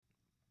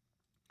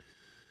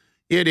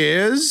It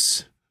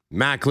is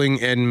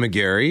Mackling and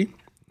McGarry.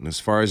 And as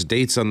far as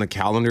dates on the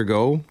calendar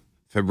go,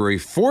 February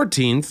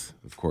 14th,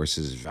 of course,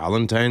 is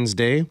Valentine's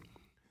Day.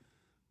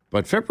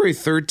 But February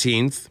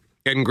 13th,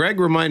 and Greg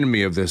reminded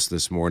me of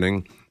this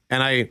morning,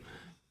 and I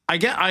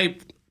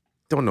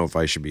don't know if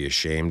I should be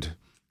ashamed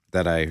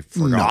that I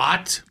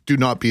forgot. Do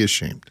not be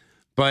ashamed.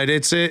 But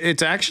it's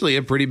actually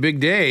a pretty big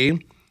day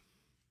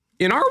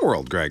in our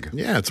world, Greg.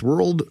 Yeah, it's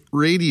World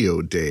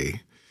Radio Day.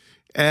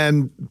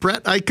 And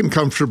Brett, I can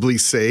comfortably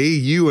say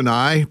you and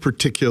I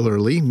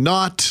particularly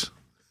not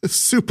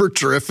super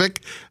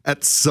terrific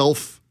at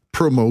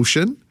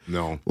self-promotion.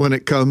 No. When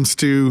it comes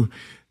to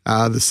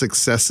the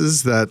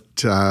successes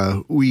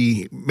that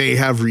we may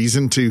have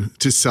reason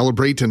to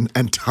celebrate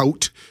and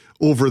tout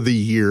over the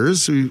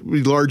years.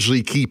 We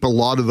largely keep a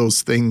lot of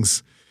those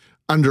things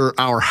under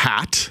our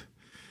hat.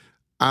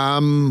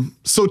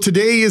 So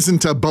today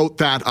isn't about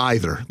that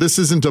either. This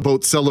isn't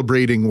about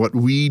celebrating what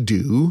we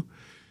do.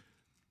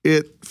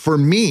 For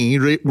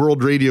me,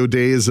 World Radio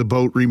Day is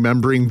about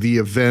remembering the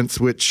events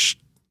which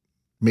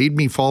made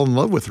me fall in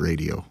love with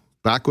radio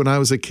back when I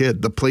was a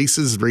kid. The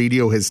places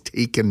radio has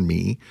taken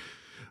me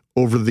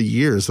over the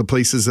years, the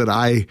places that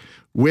I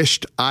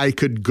wished I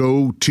could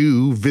go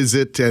to,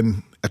 visit,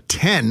 and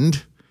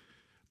attend.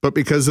 But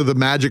because of the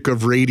magic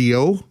of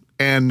radio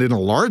and in a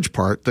large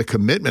part, the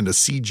commitment of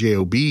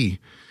CJOB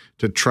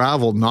to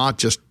travel, not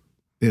just,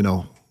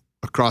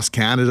 across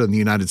Canada and the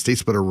United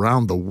States, but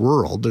around the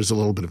world. There's a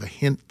little bit of a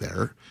hint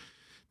there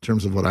in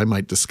terms of what I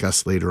might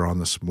discuss later on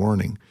this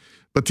morning.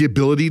 But the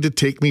ability to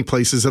take me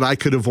places that I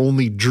could have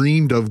only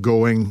dreamed of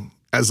going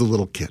as a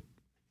little kid.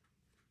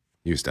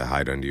 You used to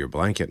hide under your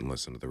blanket and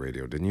listen to the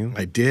radio, didn't you?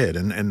 I did.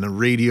 And the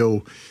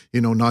radio,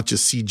 not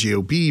just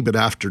CJOB, but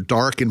After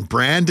Dark. In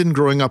Brandon,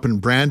 growing up in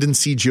Brandon,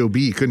 CJOB,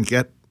 you couldn't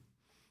get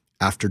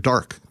After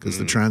Dark because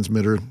the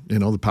transmitter,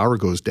 the power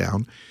goes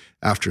down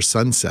after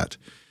sunset.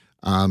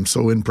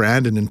 So in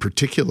Brandon in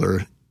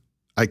particular,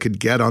 I could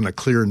get on a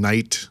clear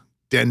night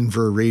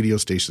Denver radio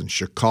station,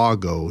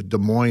 Chicago, Des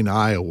Moines,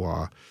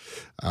 Iowa,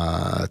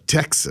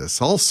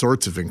 Texas, all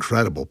sorts of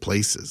incredible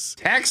places.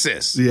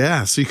 Texas?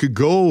 Yeah, so you could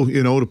go,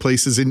 to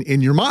places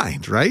in your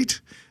mind,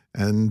 right?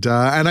 And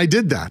I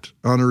did that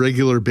on a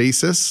regular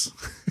basis,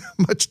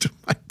 much to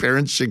my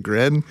parents'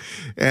 chagrin,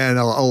 and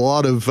a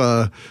lot of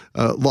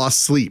lost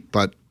sleep,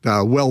 but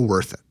well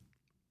worth it.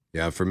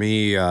 Yeah, for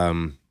me,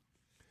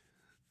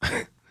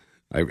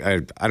 I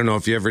don't know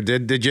if you ever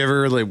did. Did you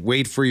ever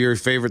wait for your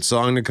favorite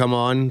song to come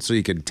on so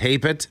you could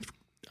tape it?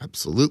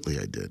 Absolutely,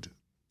 I did.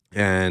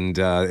 And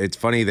it's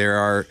funny, there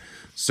are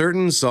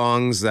certain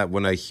songs that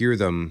when I hear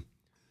them,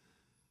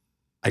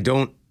 I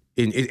don't.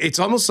 It's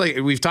almost like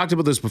we've talked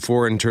about this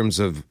before in terms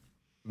of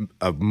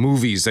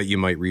movies that you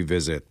might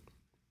revisit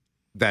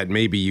that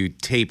maybe you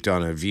taped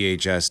on a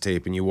VHS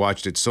tape and you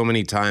watched it so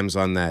many times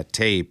on that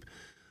tape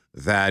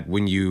that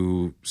when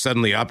you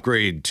suddenly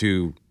upgrade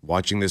to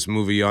watching this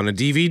movie on a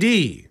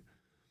DVD,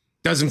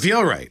 doesn't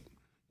feel right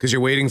because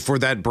you're waiting for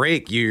that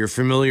break. You're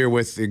familiar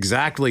with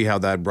exactly how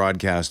that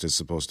broadcast is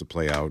supposed to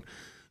play out.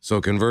 So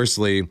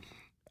conversely,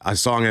 a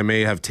song I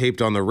may have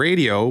taped on the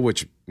radio,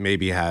 which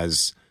maybe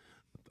has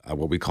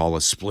what we call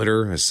a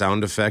splitter, a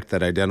sound effect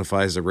that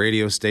identifies the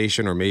radio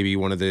station, or maybe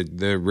one of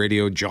the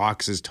radio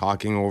jocks is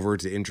talking over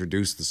to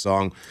introduce the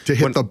song. To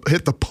hit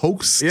the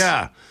post?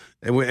 Yeah.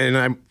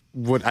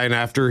 And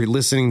after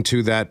listening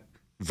to that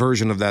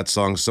version of that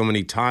song so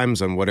many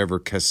times on whatever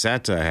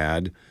cassette I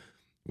had,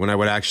 when I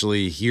would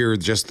actually hear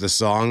just the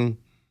song,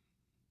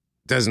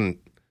 didn't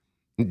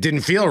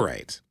feel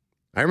right.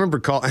 I remember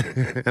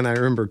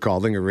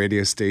calling a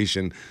radio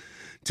station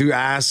to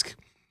ask,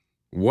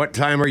 what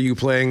time are you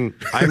playing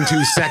I'm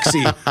Too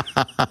Sexy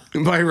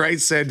by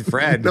Right Said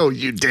Fred? No,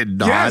 you did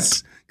not.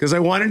 Yes, because I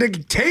wanted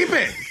to tape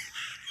it.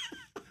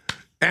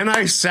 And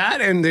I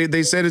sat, and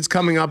they said it's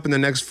coming up in the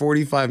next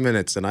 45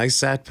 minutes. And I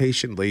sat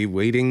patiently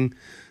waiting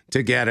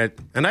to get it.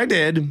 And I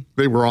did.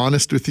 They were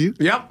honest with you?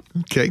 Yep.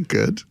 Okay,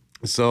 good.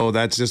 So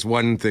that's just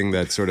one thing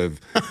that sort of,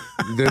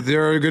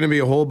 there are going to be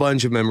a whole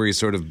bunch of memories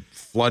sort of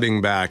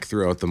flooding back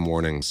throughout the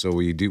morning. So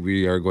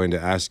we are going to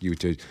ask you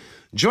to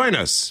join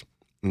us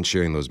in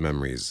sharing those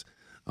memories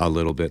a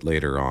little bit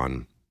later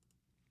on.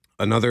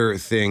 Another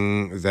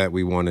thing that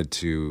we wanted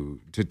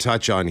to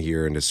touch on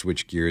here and to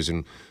switch gears,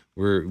 and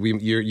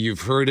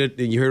you've heard it,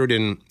 and you heard it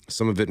in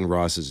some of it in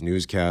Ross's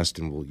newscast,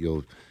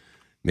 and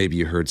maybe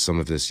you heard some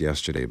of this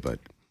yesterday, but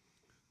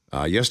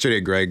yesterday,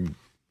 Greg,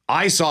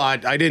 I saw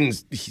it. I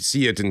didn't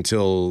see it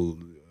until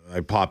I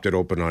popped it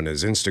open on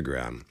his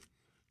Instagram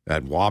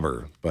at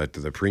Wabber, but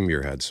the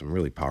Premier had some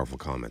really powerful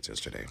comments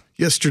yesterday.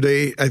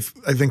 Yesterday, I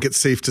think it's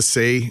safe to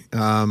say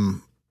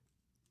that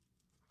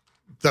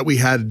we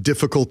had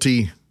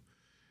difficulty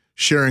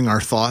sharing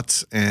our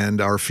thoughts and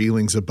our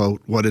feelings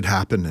about what had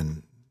happened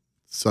in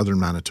southern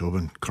Manitoba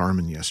and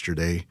Carman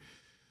yesterday.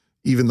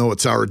 Even though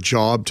it's our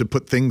job to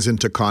put things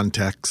into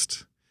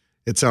context,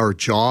 it's our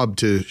job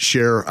to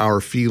share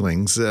our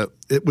feelings.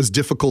 It was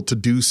difficult to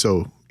do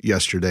so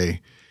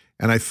yesterday.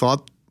 And I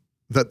thought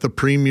that the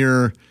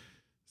Premier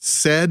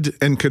said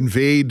and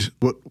conveyed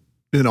what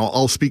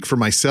I'll speak for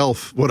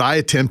myself, what I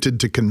attempted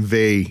to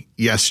convey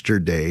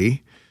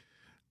yesterday,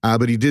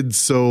 but he did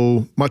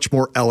so much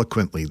more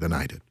eloquently than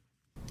I did.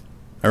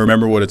 I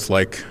remember what it's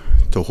like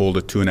to hold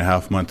a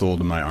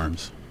 2.5-month-old in my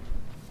arms.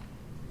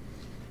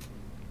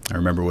 I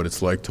remember what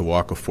it's like to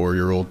walk a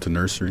 4-year-old to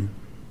nursery.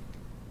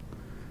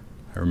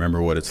 I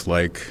remember what it's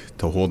like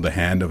to hold the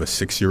hand of a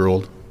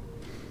 6-year-old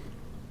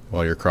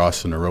while you're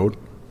crossing the road.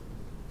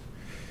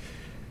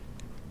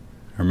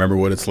 I remember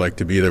what it's like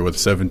to be there with a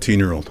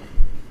 17-year-old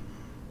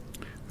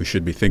who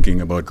should be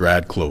thinking about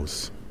grad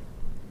clothes.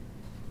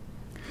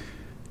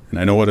 And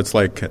I know what it's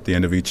like at the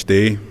end of each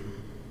day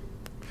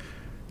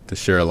to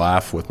share a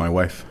laugh with my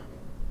wife.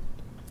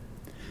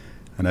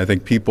 And I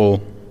think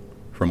people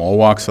from all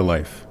walks of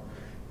life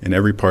in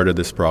every part of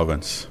this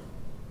province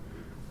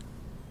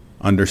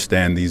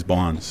understand these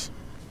bonds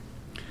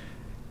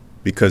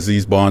because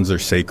these bonds are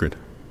sacred.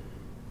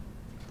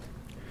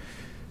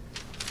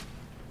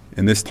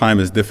 And this time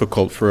is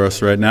difficult for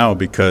us right now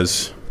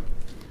because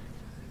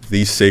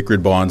these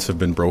sacred bonds have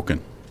been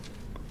broken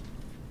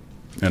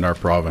in our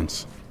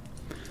province.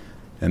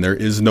 And there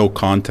is no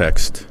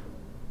context,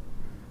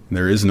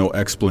 there is no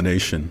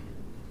explanation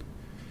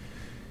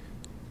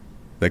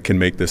that can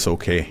make this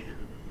okay.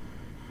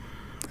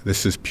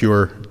 This is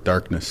pure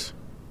darkness.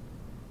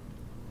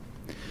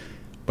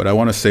 But I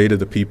want to say to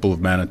the people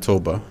of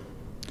Manitoba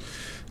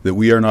that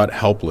we are not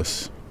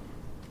helpless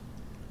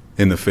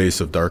in the face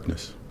of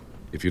darkness.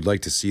 If you'd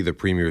like to see the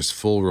Premier's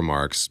full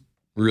remarks,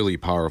 really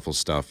powerful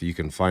stuff, you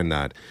can find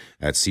that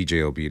at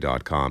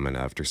cjob.com. And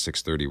after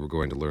 6:30, we're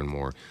going to learn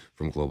more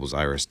from Global's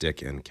Iris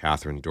Dick and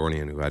Catherine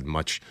Dornian, who had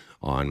much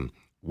on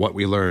what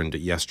we learned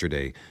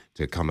yesterday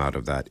to come out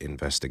of that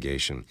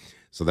investigation.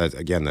 So that,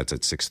 again, that's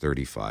at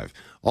 6:35.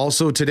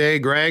 Also today,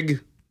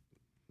 Greg,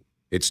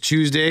 it's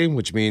Tuesday,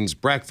 which means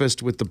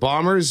breakfast with the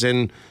Bombers,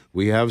 and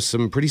we have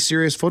some pretty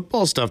serious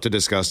football stuff to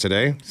discuss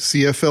today.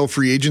 CFL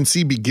Free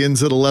Agency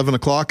begins at 11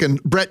 o'clock.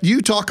 And Brett,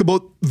 you talk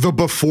about the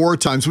before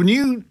times. When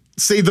you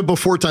say the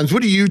before times,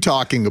 what are you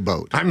talking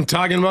about? I'm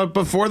talking about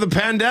before the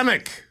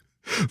pandemic.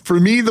 For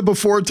me, the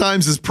before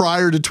times is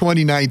prior to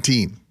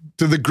 2019,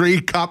 to the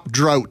Grey Cup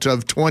drought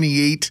of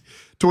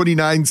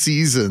 29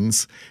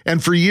 seasons.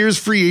 And for years,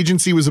 free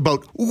agency was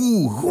about,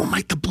 who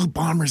might the Blue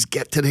Bombers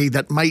get today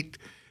that might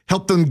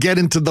help them get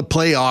into the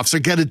playoffs or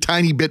get a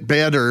tiny bit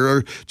better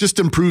or just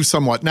improve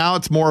somewhat. Now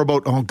it's more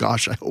about, oh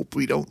gosh, I hope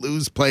we don't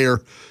lose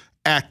player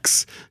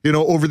X.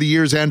 Over the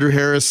years, Andrew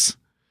Harris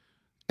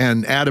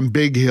and Adam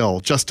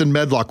Bighill, Justin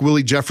Medlock,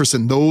 Willie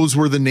Jefferson, those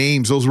were the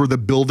names. Those were the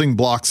building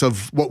blocks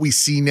of what we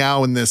see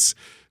now in this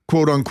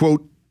quote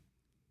unquote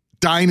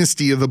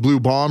dynasty of the Blue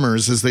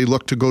Bombers as they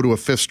look to go to a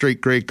 5th straight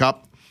Grey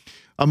Cup.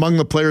 Among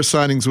the player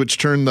signings which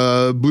turned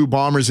the Blue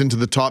Bombers into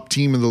the top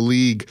team of the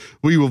league,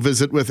 we will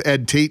visit with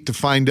Ed Tate to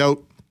find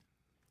out,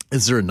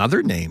 is there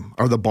another name?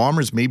 Are the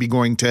Bombers maybe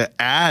going to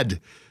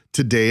add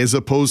today as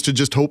opposed to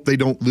just hope they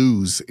don't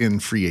lose in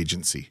free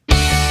agency?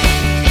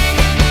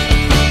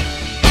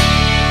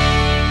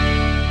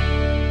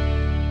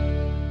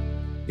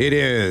 It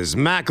is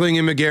Mackling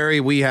and McGarry.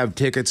 We have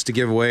tickets to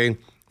give away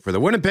for the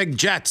Winnipeg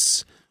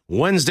Jets.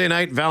 Wednesday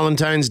night,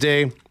 Valentine's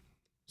Day,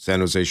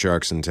 San Jose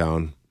Sharks in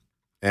town.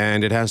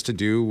 And it has to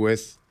do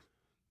with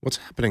what's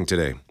happening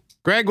today.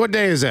 Greg, what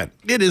day is it?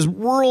 It is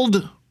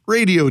World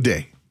Radio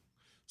Day.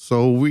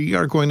 So we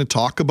are going to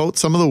talk about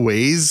some of the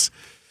ways,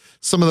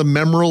 some of the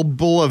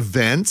memorable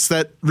events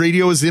that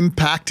radio has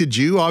impacted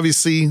you.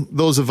 Obviously,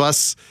 those of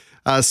us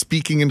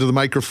speaking into the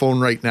microphone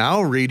right now,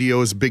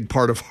 radio is a big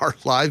part of our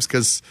lives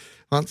because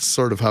that's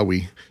sort of how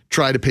we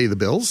try to pay the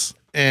bills.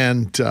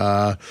 And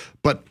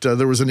but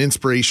there was an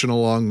inspiration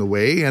along the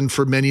way. And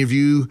for many of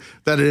you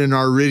that are in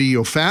our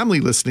radio family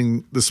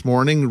listening this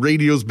morning,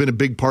 radio's been a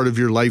big part of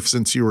your life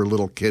since you were a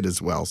little kid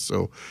as well.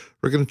 So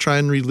we're going to try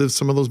and relive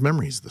some of those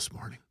memories this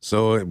morning.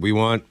 So we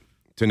want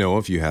to know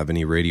if you have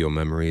any radio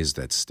memories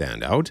that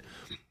stand out.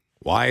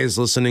 Why is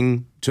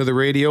listening to the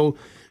radio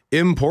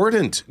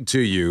important to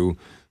you?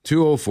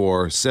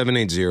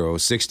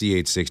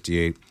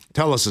 204-780-6868.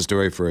 Tell us a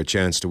story for a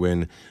chance to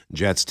win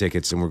Jets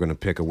tickets, and we're going to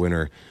pick a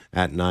winner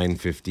at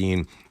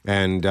 9:15.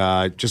 And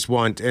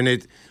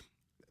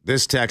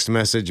this text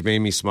message made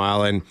me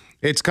smile, and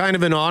it's kind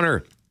of an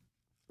honor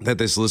that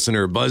this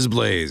listener,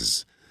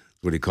 Buzzblaze,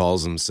 what he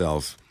calls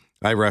himself,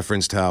 I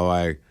referenced how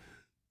I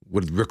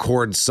would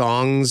record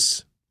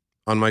songs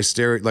on my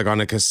stereo, like on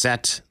a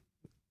cassette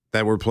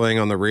that were playing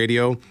on the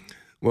radio.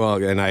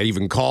 Well, and I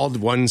even called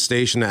one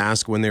station to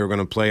ask when they were going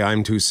to play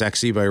 "I'm Too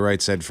Sexy" by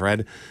Right Said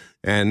Fred.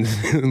 And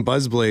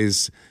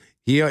Buzzblaze,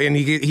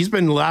 he's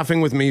been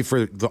laughing with me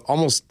for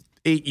almost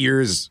 8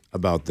 years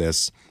about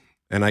this.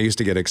 And I used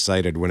to get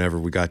excited whenever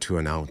we got to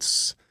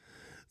announce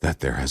that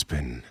there has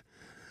been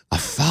a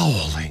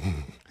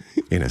fouling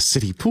in a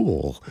city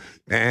pool.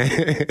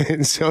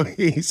 And so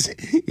he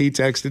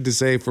texted to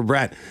say, for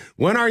Brett,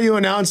 when are you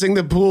announcing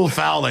the pool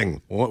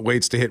fouling?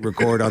 Waits to hit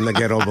record on the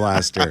Ghetto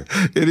Blaster.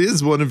 It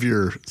is one of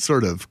your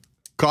sort of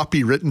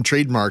copywritten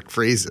trademark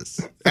phrases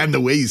and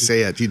the way you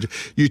say it.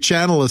 You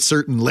channel a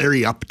certain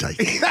Larry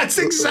Updike. That's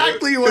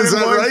exactly what Is I'm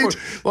that going right?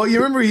 for. Well, you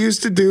remember he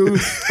used to do,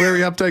 Larry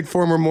Updike,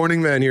 former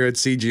morning man here at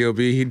CGOB,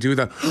 he'd do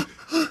the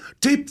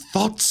Deep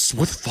Thoughts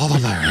with Father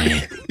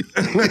Larry.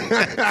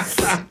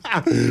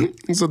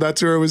 So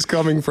that's where it was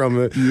coming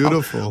from.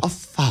 Beautiful. A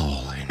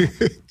fouling.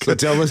 So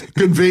tell us.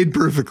 Conveyed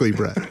perfectly,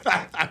 Brett.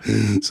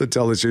 So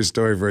tell us your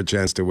story for a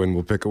chance to win.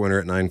 We'll pick a winner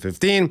at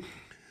 9:15.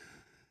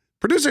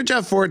 Producer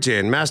Jeff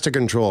Fortier, Master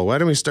Control. Why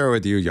don't we start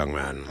with you, young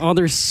man? Oh,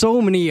 there's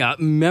so many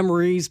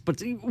memories,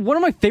 but one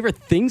of my favorite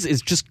things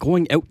is just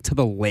going out to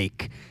the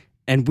lake.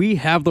 And we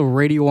have the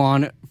radio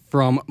on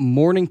from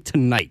morning to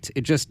night.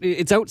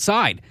 It's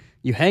outside.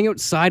 You hang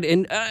outside,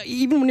 and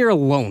even when you're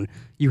alone,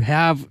 you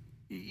have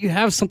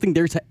something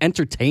there to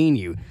entertain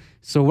you.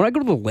 So when I go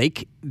to the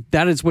lake,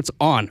 that is what's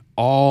on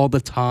all the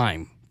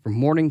time, from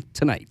morning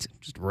to night.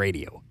 Just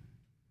radio.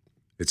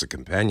 It's a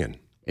companion.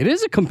 It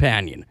is a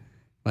companion.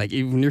 Like,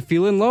 even when you're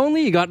feeling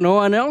lonely, you got no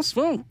one else,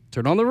 well,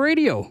 turn on the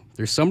radio.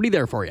 There's somebody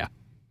there for you.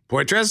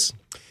 Poitras?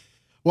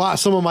 Wow,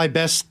 some of my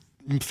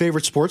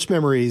favorite sports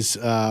memories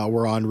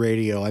were on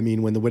radio. I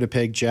mean, when the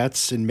Winnipeg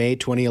Jets in May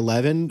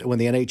 2011, when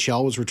the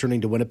NHL was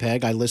returning to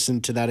Winnipeg, I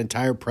listened to that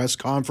entire press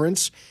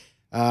conference,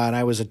 and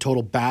I was a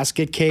total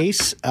basket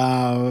case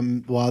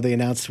while they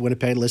announced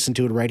Winnipeg. Listened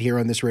to it right here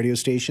on this radio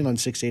station on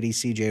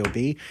 680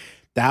 CJOB.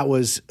 That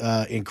was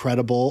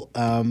incredible.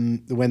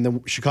 When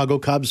the Chicago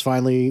Cubs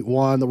finally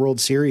won the World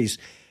Series,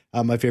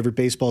 my favorite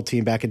baseball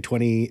team back in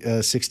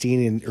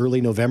 2016 in early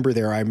November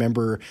there, I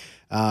remember,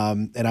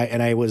 and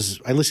I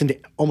listened to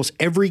almost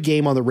every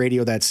game on the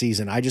radio that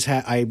season. I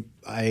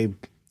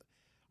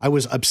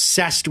was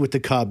obsessed with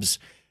the Cubs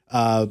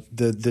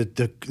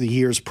the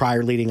years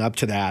prior leading up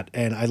to that,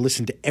 and I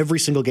listened to every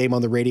single game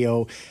on the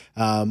radio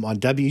on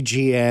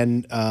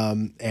WGN,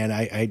 and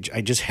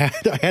I just had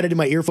it in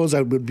my earphones.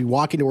 I would be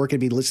walking to work and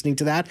be listening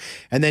to that,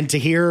 and then to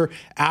hear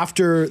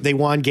after they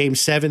won Game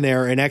 7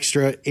 there in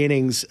extra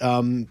innings,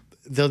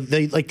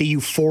 the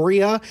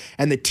euphoria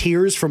and the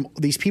tears from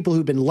these people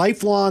who've been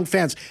lifelong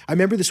fans. I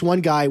remember this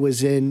one guy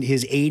was in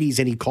his 80s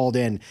and he called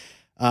in,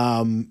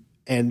 and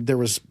there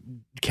was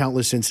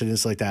countless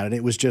incidents like that, and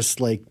it was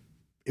just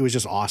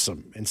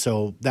awesome. And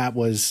so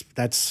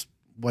that's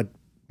what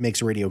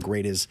makes radio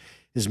great is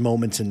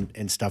moments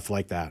and stuff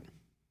like that.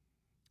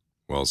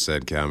 Well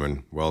said,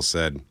 Carman. Well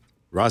said.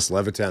 Ross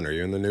Levitan, are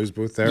you in the news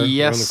booth there?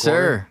 Yes, around the sir.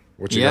 corner?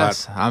 What you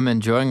Yes, got? I'm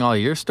enjoying all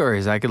your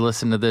stories. I could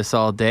listen to this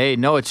all day.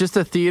 No, it's just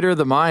a theater of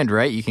the mind,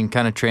 right? You can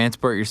kind of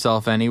transport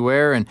yourself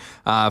anywhere. And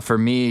for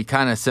me,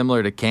 kind of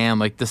similar to Cam,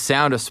 like the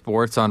sound of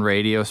sports on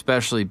radio,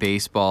 especially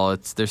baseball,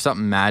 there's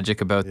something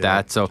magic about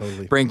that. So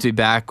totally. Brings me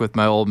back with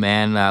my old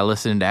man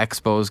listening to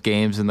Expos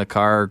games in the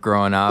car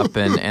growing up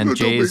and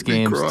Jays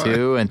games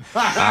too. And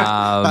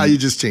You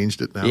just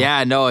changed it now.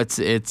 yeah, no,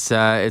 it's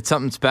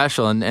something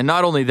special. And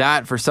not only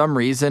that, for some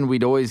reason,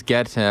 we'd always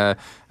get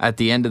at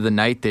the end of the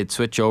night, they'd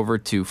switch over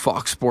to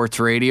Fox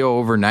Sports Radio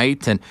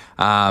overnight. And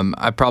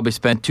I probably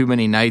spent too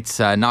many nights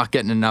not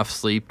getting enough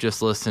sleep,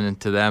 just listening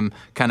to them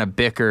kind of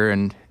bicker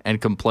and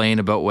complain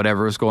about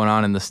whatever was going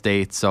on in the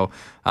States. So,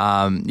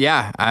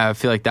 I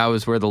feel like that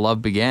was where the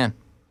love began.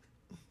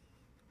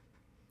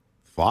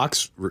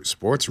 Fox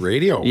Sports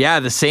Radio. Yeah,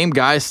 the same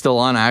guy's still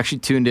on. I actually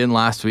tuned in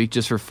last week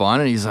just for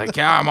fun, and he's like,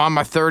 yeah, I'm on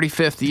my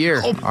 35th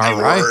year. Oh, my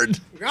All right. word.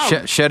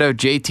 Shout out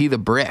JT the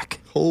Brick.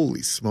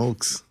 Holy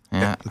smokes.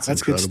 Yeah.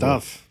 That's good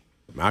stuff.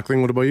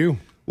 Mackling, what about you?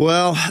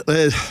 Well,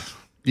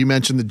 you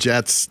mentioned the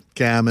Jets,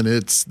 Cam, and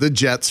it's the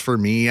Jets for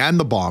me and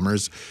the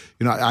Bombers.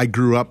 You know, I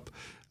grew up,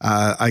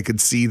 I could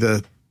see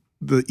the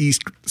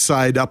east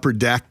side upper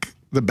deck,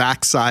 the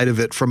back side of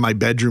it from my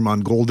bedroom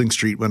on Golding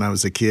Street when I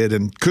was a kid,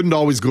 and couldn't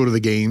always go to the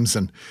games.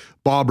 And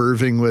Bob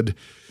Irving would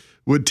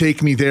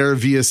take me there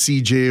via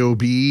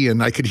CJOB,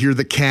 and I could hear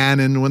the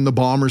cannon when the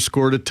Bombers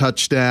scored a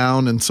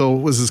touchdown. And so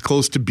it was as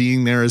close to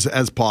being there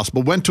as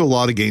possible. Went to a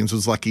lot of games,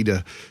 was lucky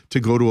to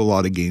go to a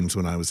lot of games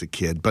when I was a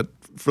kid. But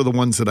for the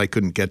ones that I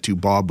couldn't get to,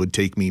 Bob would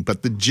take me.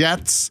 But the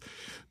Jets,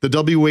 the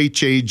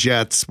WHA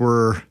Jets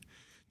were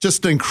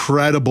just an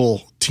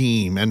incredible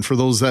team. And for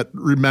those that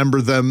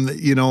remember them,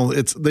 you know,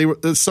 they were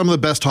some of the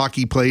best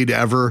hockey played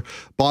ever.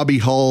 Bobby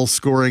Hull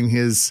scoring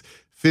his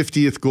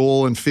 50th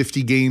goal in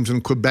 50 games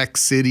in Quebec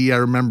City. I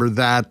remember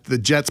that. The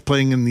Jets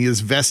playing in the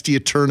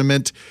Izvestia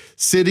tournament,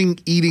 sitting,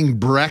 eating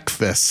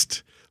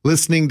breakfast,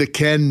 listening to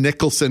Ken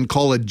Nicholson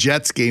call a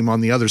Jets game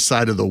on the other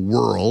side of the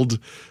world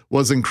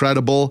was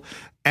incredible.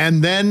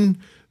 And then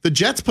the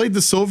Jets played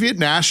the Soviet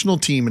national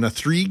team in a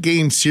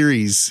 3-game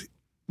series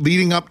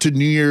leading up to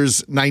New Year's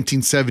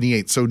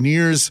 1978. So New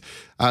Year's,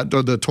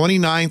 the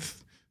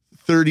 29th,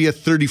 30th,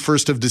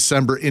 31st of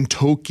December in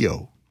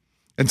Tokyo.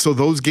 And so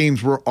those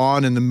games were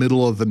on in the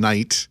middle of the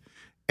night.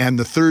 And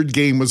the third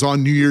game was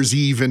on New Year's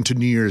Eve into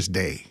New Year's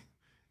Day.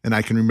 And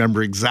I can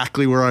remember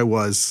exactly where I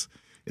was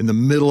in the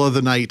middle of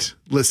the night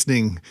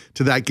listening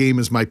to that game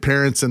as my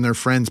parents and their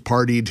friends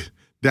partied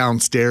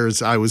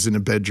downstairs. I was in a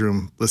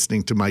bedroom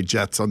listening to my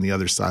Jets on the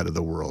other side of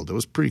the world. It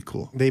was pretty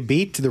cool. They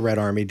beat the Red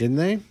Army, didn't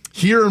they?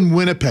 Here in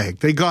Winnipeg,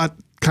 they got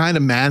kind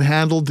of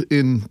manhandled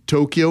in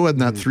Tokyo in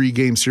that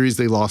 3-game series.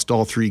 They lost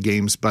all 3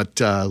 games,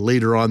 but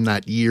later on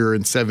that year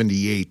in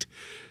 78,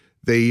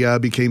 they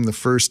became the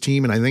first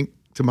team, and I think,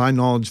 to my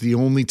knowledge, the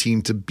only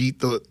team to beat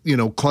the,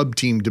 club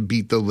team to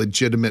beat the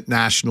legitimate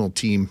national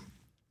team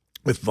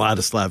with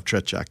Vladislav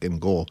Trečak in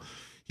goal.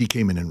 He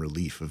came in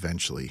relief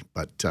eventually.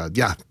 But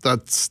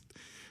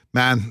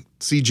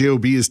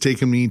CJOB has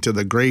taken me to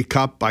the Grey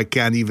Cup. I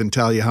can't even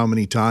tell you how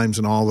many times,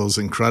 and all those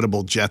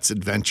incredible Jets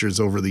adventures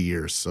over the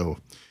years. So,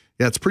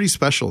 yeah, it's pretty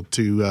special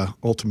to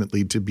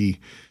ultimately to be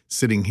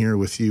sitting here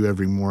with you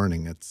every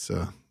morning. It's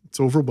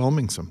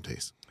overwhelming some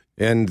days.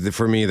 And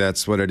for me,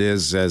 that's what it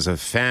is. As a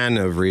fan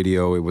of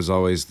radio, it was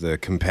always the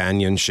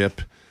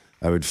companionship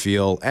I would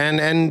feel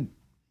and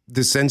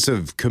the sense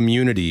of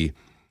community.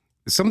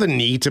 There's something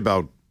neat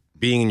about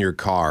being in your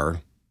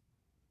car,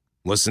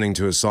 listening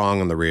to a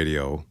song on the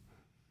radio,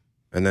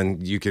 and then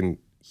you can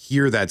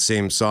hear that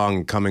same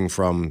song coming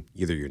from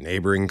either your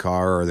neighboring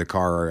car or the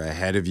car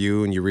ahead of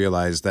you, and you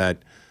realize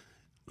that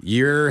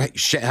you're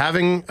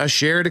having a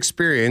shared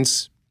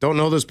experience. Don't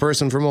know this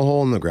person from a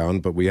hole in the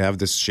ground, but we have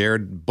this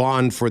shared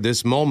bond for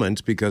this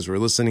moment because we're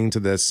listening to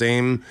the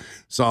same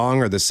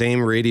song or the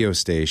same radio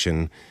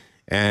station.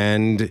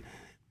 And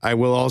I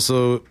will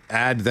also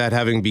add that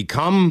having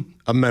become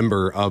a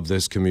member of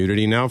this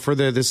community now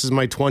this is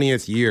my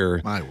 20th year.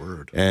 My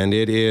word. And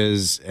it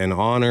is an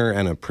honor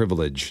and a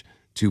privilege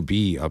to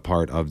be a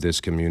part of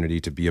this community,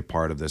 to be a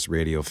part of this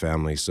radio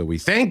family. So we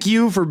thank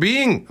you for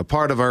being a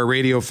part of our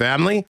radio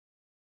family.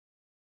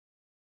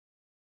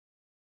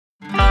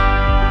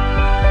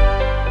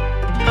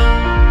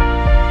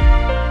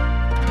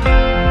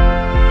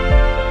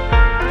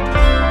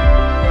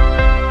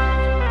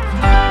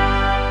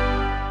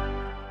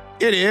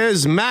 It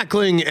is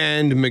Mackling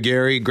and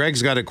McGarry.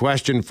 Greg's got a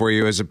question for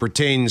you as it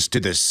pertains to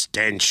the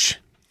stench.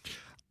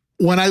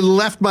 When I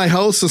left my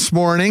house this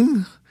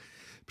morning,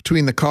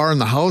 between the car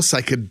and the house, I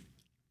could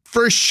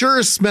for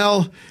sure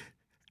smell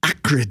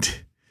acrid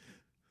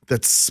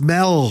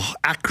smell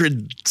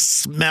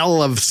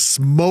of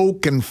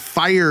smoke and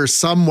fire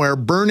somewhere,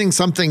 burning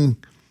something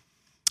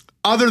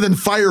other than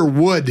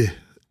firewood.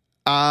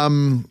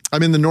 I'm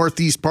in the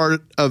northeast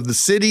part of the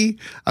city.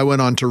 I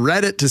went on to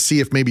Reddit to see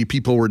if maybe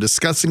people were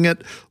discussing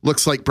it.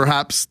 Looks like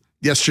perhaps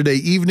yesterday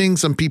evening,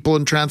 some people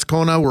in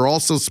Transcona were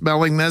also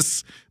smelling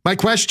this. My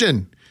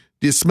question,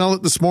 did you smell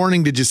it this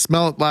morning? Did you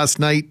smell it last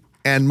night?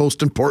 And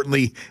most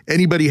importantly,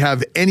 anybody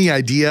have any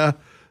idea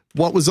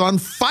what was on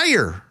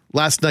fire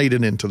last night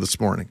and into this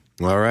morning?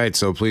 All right,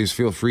 so please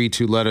feel free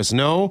to let us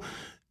know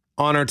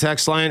on our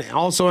text line.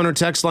 Also on our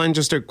text line,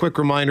 just a quick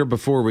reminder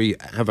before we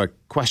have a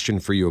question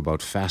for you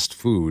about fast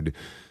food.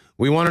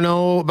 We want to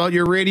know about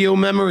your radio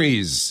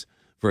memories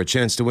for a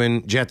chance to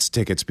win Jets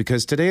tickets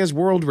because today is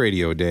World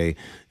Radio Day.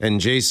 And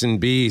Jason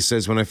B.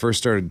 says, when I first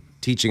started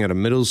teaching at a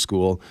middle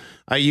school,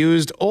 I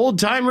used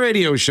old-time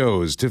radio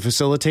shows to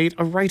facilitate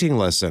a writing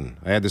lesson.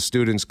 I had the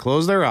students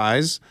close their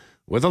eyes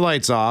with the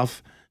lights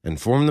off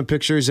and form the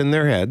pictures in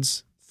their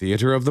heads,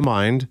 theater of the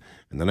mind,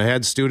 and then I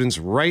had students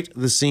write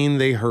the scene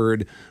they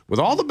heard with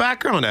all the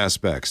background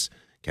aspects.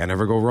 Can't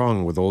ever go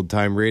wrong with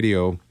old-time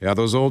radio. Yeah,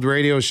 those old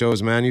radio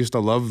shows, man, used to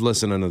love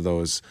listening to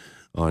those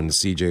on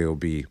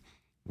CJOB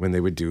when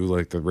they would do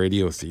like the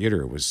radio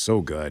theater. It was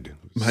so good.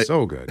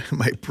 So good.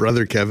 My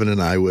brother Kevin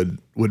and I would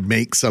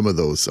make some of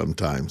those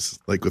sometimes,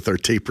 like with our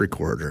tape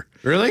recorder.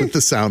 Really? With the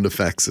sound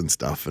effects and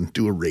stuff and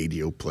do a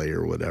radio play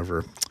or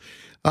whatever.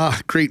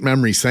 Great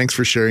memories. Thanks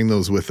for sharing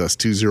those with us.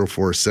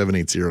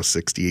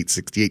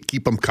 204-780-6868.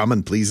 Keep them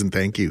coming, please, and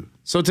thank you.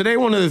 So today,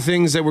 one of the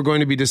things that we're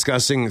going to be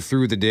discussing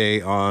through the day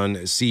on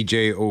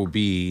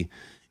CJOB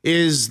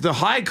is the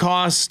high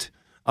cost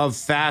of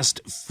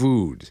fast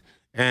food.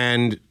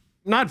 And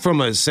not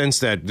from a sense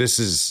that this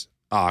is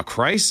a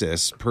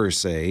crisis per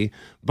se,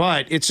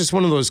 but it's just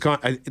one of those,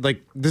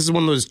 this is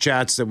one of those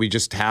chats that we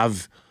just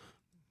have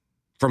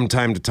from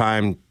time to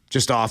time,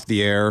 just off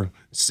the air,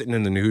 sitting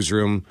in the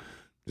newsroom,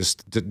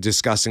 just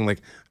discussing like,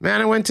 man,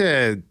 I went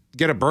to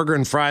get a burger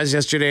and fries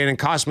yesterday and it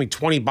cost me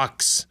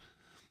 $20.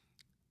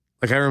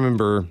 Like I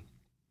remember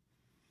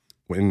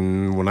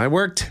when I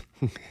worked,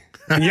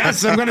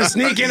 yes, I'm going to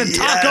sneak in a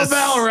Taco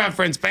Bell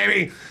reference,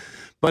 baby.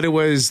 But it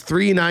was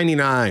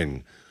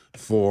 $3.99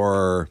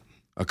 for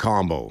a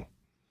combo.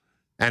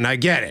 And I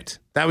get it.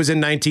 That was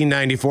in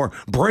 1994.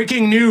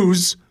 Breaking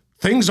news.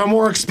 Things are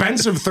more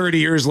expensive 30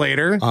 years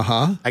later.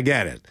 Uh-huh. I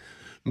get it.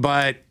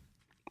 But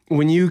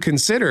when you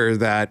consider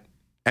that,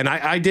 and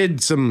I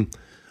did some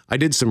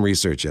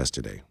research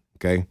yesterday,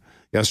 okay?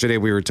 Yesterday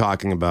we were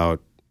talking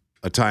about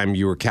a time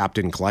you were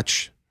Captain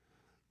Clutch.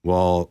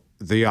 Well,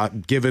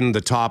 given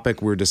the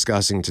topic we're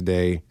discussing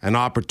today, an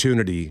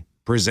opportunity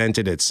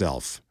presented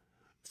itself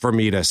for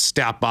me to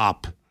step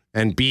up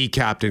and be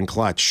Captain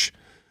Clutch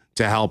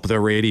to help the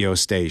radio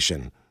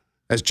station.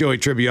 As Joey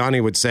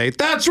Tribbiani would say,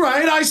 that's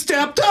right, I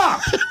stepped up.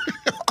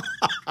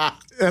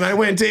 And I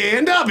went to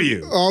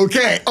A&W.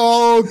 Okay.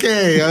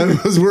 I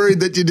was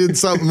worried that you did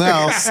something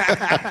else.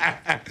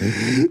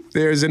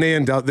 There's an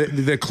A&W,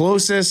 the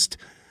closest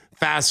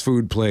fast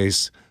food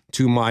place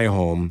to my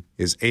home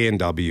is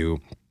A&W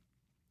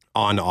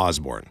on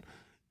Osborne.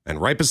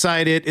 And right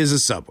beside it is a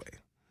Subway.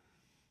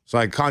 So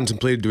I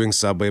contemplated doing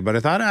Subway, but I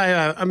thought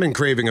I've been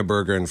craving a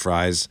burger and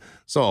fries,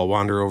 so I'll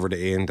wander over to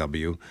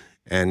A&W.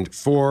 And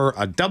for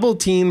a double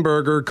teen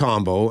burger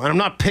combo, and I'm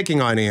not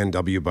picking on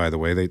A&W, by the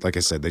way. Like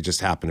I said, they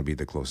just happen to be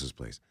the closest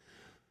place.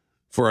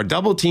 For a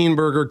double teen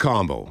burger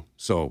combo,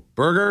 so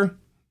burger,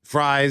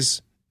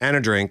 fries, and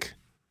a drink,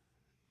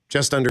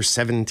 just under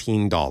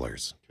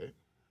 $17. Okay.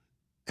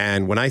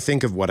 And when I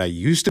think of what I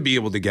used to be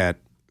able to get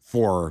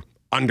for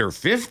under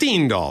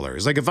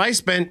 $15, like if I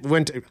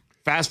went to a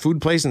fast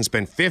food place and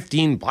spent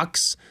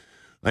 $15,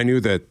 I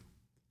knew that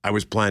I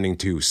was planning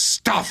to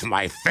stuff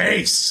my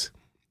face.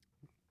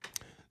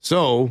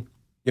 So,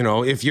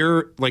 if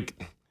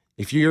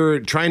you're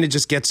trying to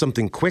just get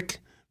something quick,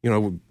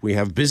 we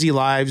have busy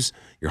lives,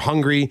 you're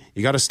hungry,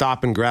 you got to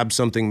stop and grab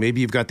something.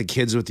 Maybe you've got the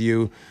kids with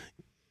you.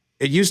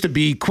 It used to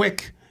be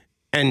quick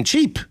and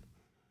cheap,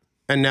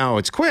 and now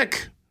it's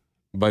quick,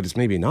 but it's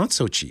maybe not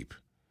so cheap.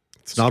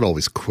 It's not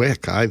always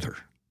quick either.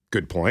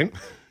 Good point.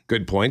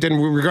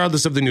 And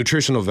regardless of the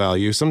nutritional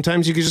value,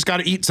 sometimes you just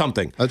got to eat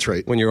something. That's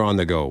right. When you're on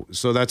the go.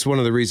 So that's one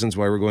of the reasons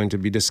why we're going to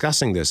be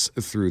discussing this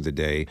through the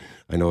day.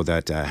 I know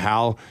that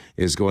Hal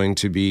is going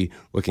to be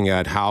looking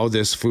at how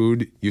this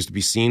food used to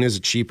be seen as a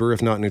cheaper,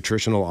 if not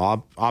nutritional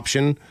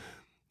option.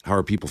 How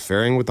are people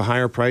faring with the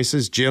higher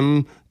prices?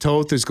 Jim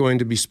Toth is going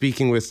to be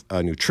speaking with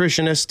a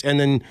nutritionist. And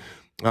then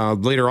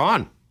later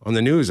on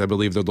the news, I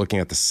believe they're looking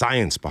at the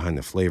science behind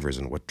the flavors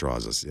and what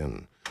draws us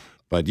in.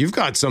 But you've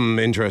got some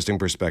interesting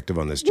perspective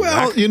on this, Jack.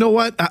 Well, you know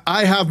what?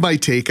 I have my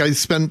take. I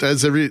spent,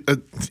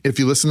 if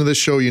you listen to this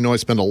show, I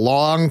spend a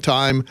long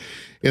time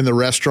in the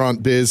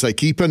restaurant biz. I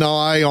keep an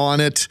eye on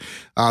it,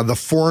 the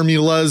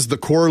formulas, the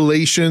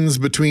correlations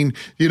between,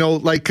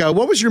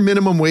 what was your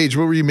minimum wage?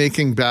 What were you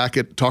making back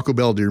at Taco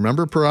Bell? Do you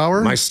remember per hour?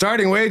 My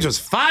starting wage was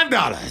 $5.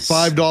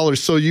 $5.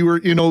 So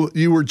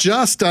you were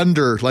just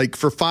under,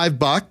 for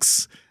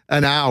 $5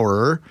 an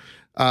hour,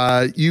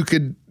 you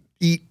could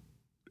eat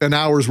an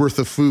hour's worth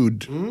of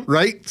food,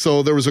 right?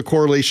 So there was a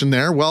correlation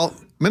there. Well,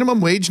 minimum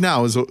wage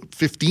now is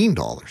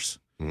 $15.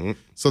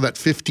 So that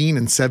 15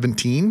 and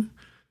 17,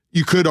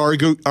 you could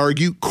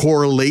argue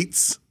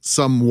correlates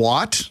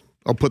somewhat.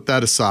 I'll put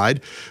that aside.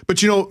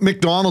 But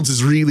McDonald's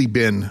has really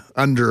been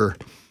under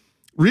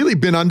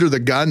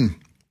the gun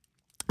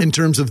in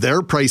terms of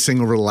their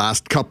pricing over the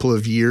last couple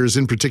of years,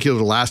 in particular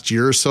the last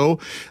year or so.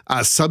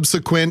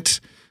 Subsequent.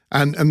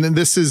 And then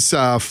this is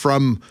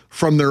from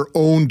their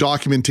own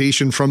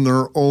documentation, from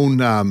their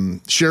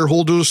own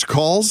shareholders'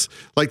 calls.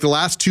 Like the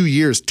last 2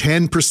 years,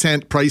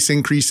 10% price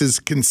increases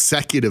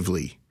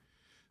consecutively.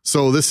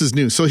 So this is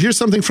new. So here's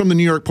something from the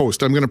New York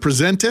Post. I'm going to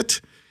present it,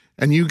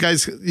 and you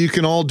guys, you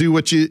can all do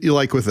what you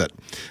like with it.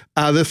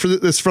 This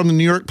is from the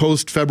New York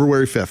Post,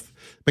 February 5th.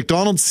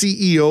 McDonald's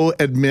CEO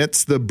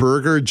admits the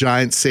burger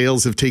giant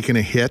sales have taken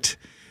a hit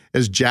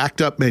as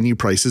jacked up menu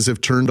prices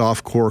have turned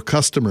off core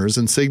customers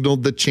and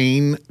signaled the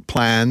chain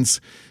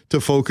plans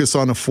to focus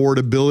on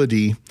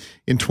affordability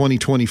in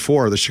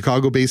 2024. The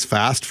Chicago-based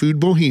fast food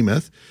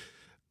behemoth,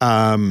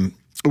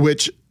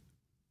 which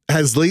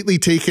has lately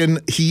taken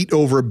heat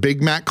over a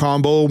Big Mac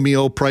combo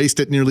meal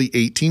priced at nearly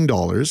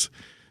 $18,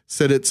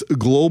 said its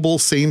global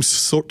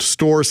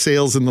same-store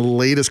sales in the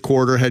latest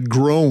quarter had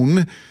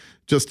grown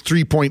just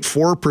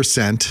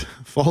 3.4%,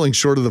 falling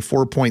short of the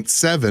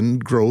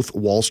 4.7% growth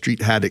Wall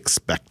Street had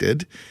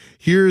expected.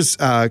 Here's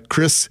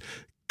Chris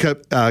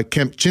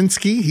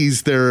Kempczinski.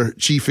 He's their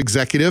chief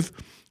executive.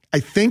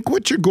 I think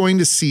what you're going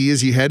to see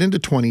as you head into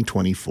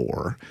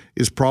 2024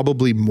 is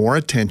probably more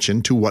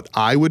attention to what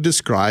I would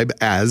describe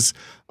as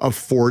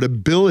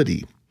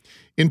affordability.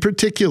 In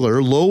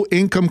particular,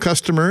 low-income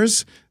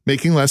customers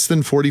making less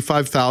than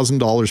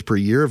 $45,000 per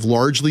year have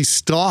largely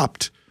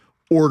stopped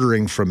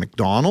ordering from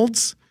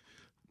McDonald's.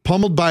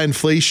 Pummeled by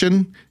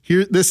inflation,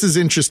 this is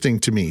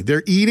interesting to me.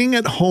 They're eating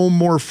at home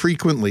more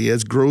frequently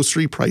as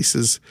grocery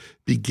prices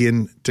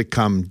begin to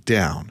come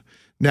down.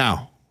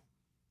 Now,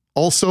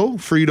 also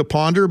for you to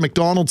ponder,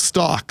 McDonald's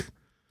stock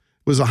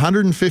was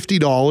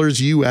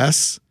 $150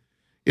 US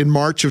in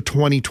March of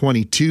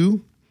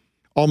 2022,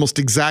 almost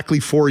exactly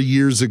 4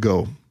 years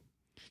ago.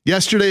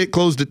 Yesterday, it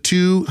closed at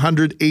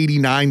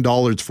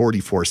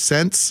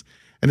 $289.44.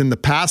 And in the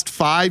past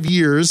 5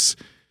 years,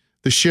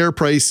 the share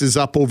price is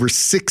up over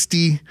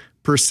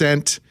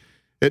 60%.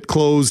 It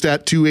closed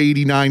at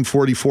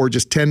 $289.44,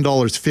 just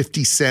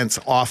 $10.50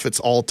 off its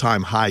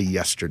all-time high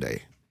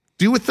yesterday.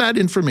 Do with that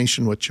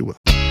information what you will.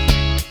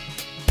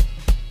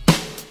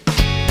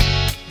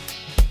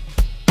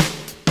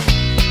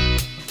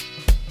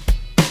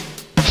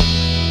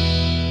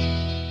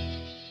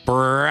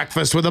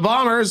 Breakfast with the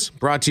Bombers,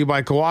 brought to you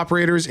by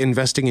Cooperators,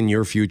 investing in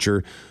your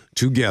future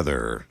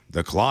together.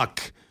 The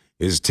clock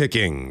is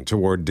ticking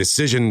toward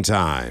decision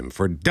time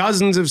for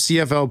dozens of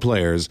CFL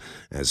players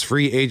as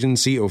free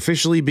agency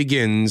officially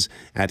begins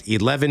at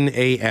 11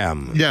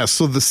 a.m. Yeah,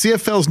 so the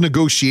CFL's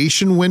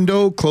negotiation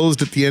window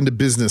closed at the end of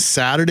business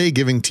Saturday,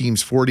 giving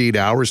teams 48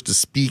 hours to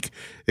speak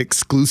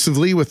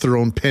exclusively with their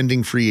own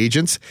pending free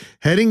agents.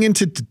 Heading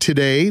into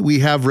today, we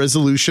have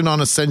resolution on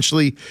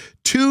essentially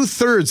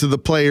 2/3 of the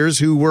players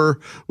who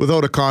were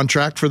without a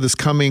contract for this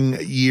coming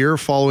year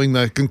following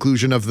the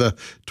conclusion of the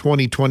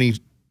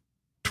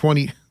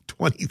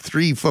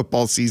 2023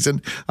 football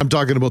season. I'm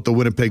talking about the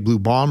Winnipeg Blue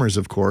Bombers,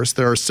 of course.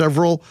 There are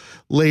several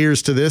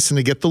layers to this, and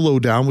to get the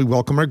lowdown, we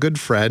welcome our good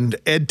friend,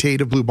 Ed Tate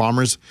of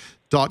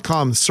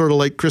BlueBombers.com. Sort of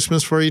like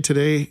Christmas for you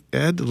today,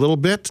 Ed, a little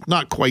bit.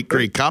 Not quite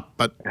Grey Cup,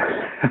 but...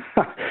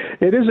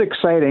 It is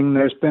exciting.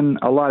 There's been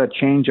a lot of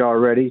change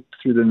already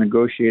through the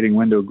negotiating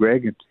window,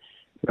 Greg.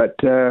 But,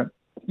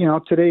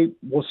 today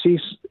we'll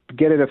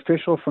get it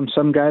official from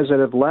some guys that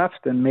have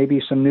left and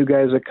maybe some new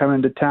guys that come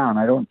into town.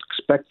 I don't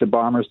expect the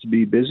Bombers to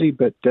be busy,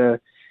 but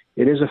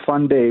it is a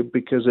fun day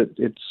because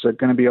it's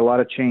going to be a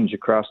lot of change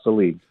across the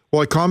league.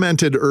 Well, I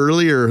commented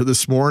earlier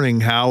this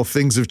morning how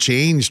things have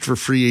changed for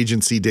free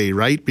agency day,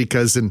 right?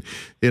 Because in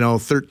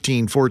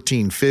 13,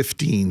 14,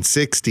 15,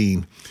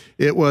 16,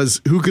 it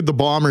was who could the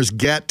Bombers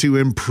get to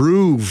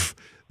improve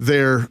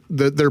their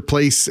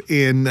place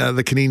in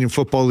the Canadian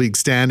Football League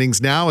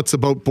standings. Now it's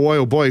about, boy,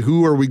 oh boy,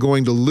 who are we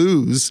going to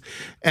lose?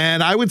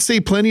 And I would say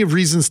plenty of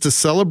reasons to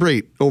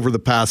celebrate over the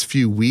past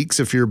few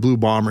weeks. If you're a Blue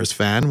Bombers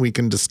fan, we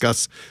can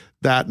discuss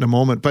that in a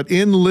moment. But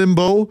in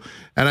limbo,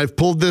 and I've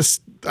pulled this,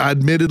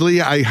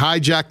 admittedly, I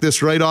hijacked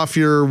this right off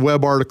your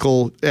web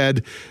article,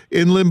 Ed.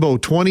 In limbo,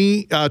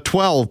 12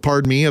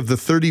 of the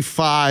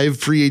 35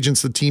 free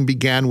agents the team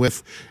began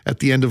with at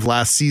the end of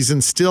last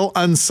season, still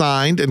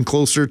unsigned and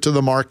closer to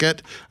the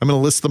market. I'm going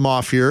to list them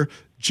off here.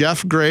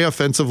 Jeff Gray,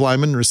 offensive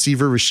lineman,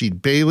 receiver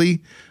Rashid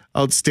Bailey,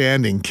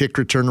 outstanding kick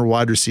returner,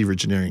 wide receiver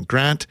Janarian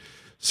Grant,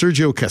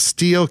 Sergio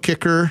Castillo,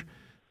 kicker,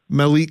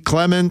 Malik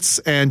Clements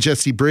and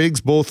Jesse Briggs,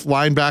 both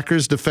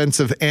linebackers,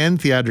 defensive end,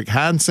 Theodric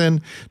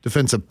Hansen,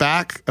 defensive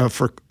back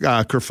for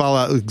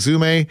Kerfala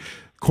Uguzume,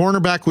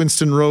 cornerback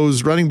Winston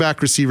Rose, running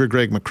back receiver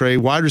Greg McCrae,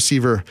 wide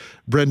receiver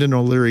Brendan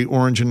O'Leary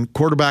Orange, and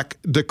quarterback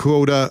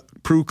Dakota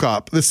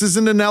Prukop. This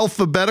isn't an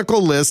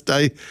alphabetical list.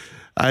 I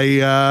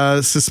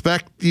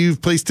suspect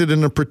you've placed it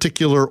in a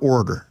particular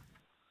order.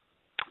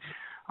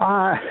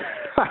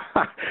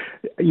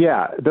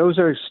 Yeah, those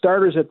are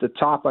starters at the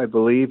top, I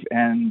believe,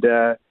 and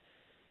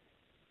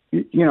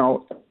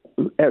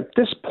at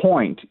this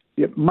point,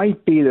 it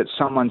might be that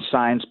someone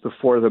signs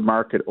before the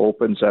market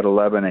opens at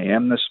 11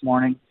 a.m. this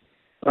morning.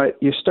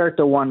 But you start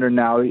to wonder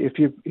now, if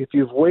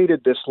you've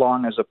waited this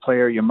long as a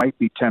player, you might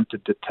be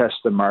tempted to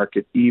test the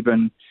market,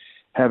 even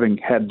having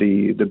had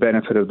the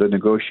benefit of the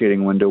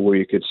negotiating window where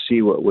you could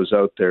see what was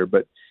out there.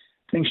 But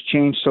things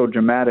changed so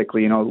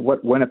dramatically.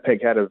 What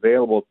Winnipeg had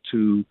available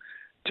to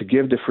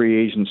give the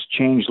free agents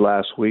changed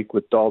last week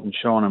with Dalton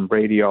Schoen and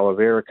Brady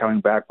Oliveira coming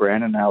back,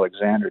 Brandon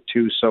Alexander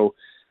too. So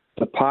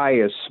the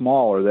pie is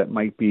smaller.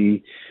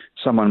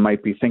 Someone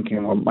might be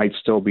thinking what might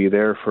still be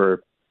there from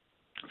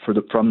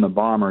the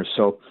Bombers.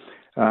 So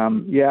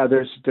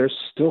there's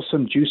still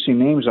some juicy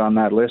names on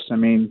that list. I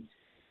mean,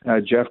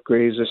 Jeff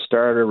Gray's a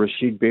starter.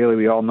 Rashid Bailey,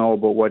 we all know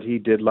about what he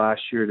did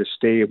last year to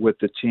stay with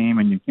the team,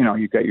 and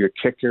you got your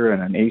kicker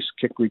and an ace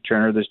kick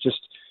returner. There's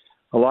just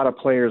a lot of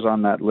players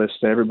on that list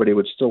that everybody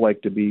would still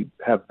like to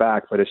have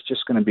back, but it's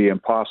just going to be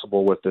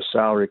impossible with the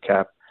salary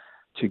cap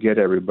to get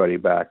everybody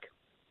back.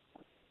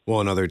 Well,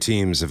 and other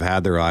teams have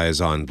had their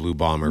eyes on Blue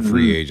Bomber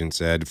free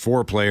agents, Ed.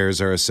 4 players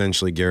are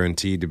essentially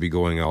guaranteed to be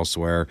going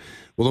elsewhere.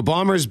 Will the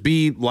Bombers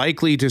be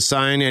likely to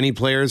sign any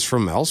players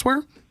from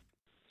elsewhere?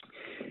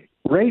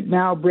 Right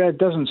now, Brett,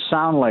 doesn't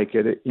sound like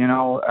it.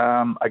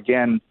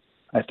 Again,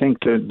 I think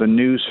the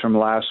news from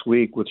last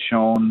week with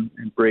Schoen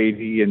and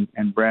Brady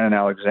and Brandon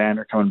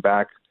Alexander coming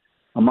back,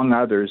 among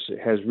others,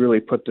 has really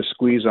put the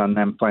squeeze on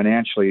them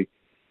financially.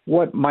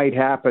 What might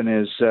happen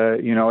is,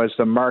 as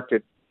the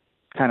market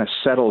kind of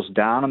settles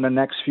down in the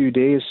next few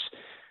days,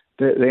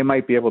 they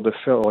might be able to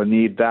fill a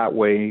need that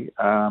way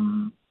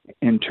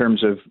in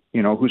terms of,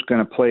 who's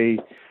going to play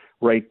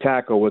right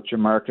tackle with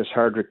Jamarcus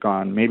Hardrick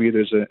on. Maybe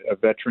there's a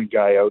veteran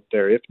guy out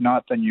there. If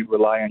not, then you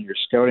rely on your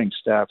scouting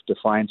staff to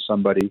find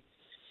somebody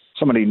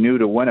new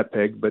to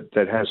Winnipeg, but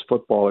that has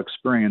football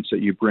experience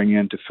that you bring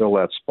in to fill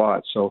that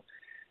spot. So,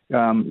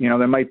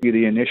 there might be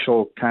the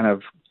initial kind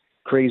of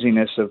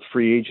craziness of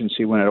free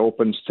agency when it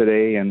opens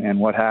today and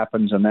what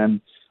happens. And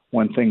then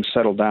when things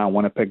settle down,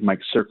 Winnipeg might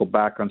circle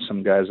back on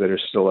some guys that are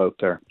still out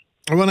there.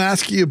 I want to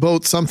ask you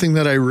about something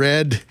that I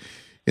read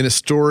in a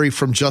story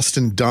from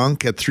Justin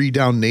Dunk at 3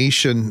 Down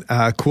Nation,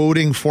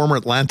 quoting former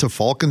Atlanta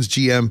Falcons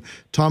GM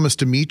Thomas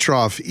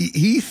Dimitroff.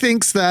 He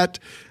thinks that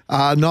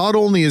not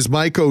only is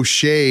Mike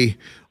O'Shea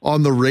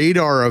on the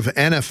radar of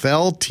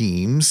NFL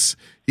teams,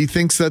 he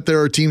thinks that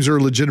there are teams who are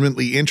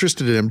legitimately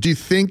interested in him. Do you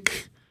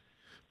think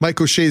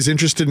Mike O'Shea is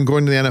interested in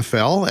going to the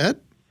NFL,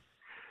 Ed?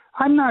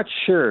 I'm not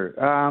sure.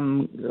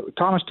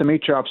 Thomas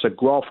Dimitroff's a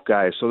Guelph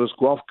guy, so those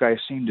Guelph guys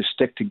seem to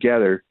stick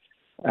together.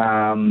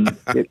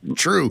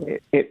 True.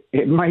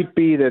 It might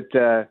be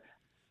that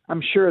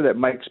I'm sure that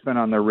Mike's been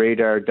on the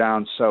radar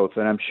down south,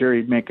 and I'm sure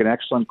he'd make an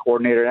excellent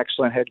coordinator, an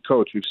excellent head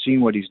coach. We've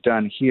seen what he's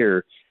done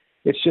here.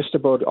 It's just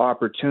about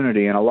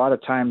opportunity, and a lot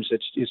of times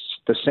it's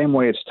the same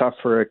way it's tough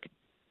for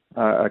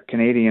a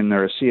Canadian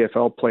or a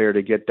CFL player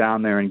to get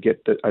down there and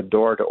get a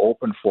door to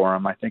open for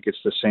him. I think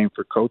it's the same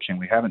for coaching.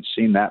 We haven't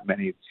seen that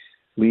many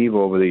leave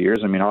over the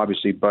years. I mean,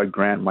 obviously Bud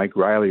Grant, Mike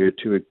Riley are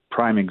two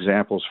prime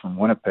examples from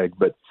Winnipeg,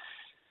 but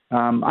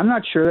I'm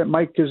not sure that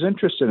Mike is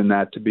interested in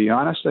that, to be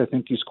honest. I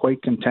think he's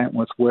quite content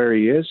with where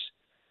he is.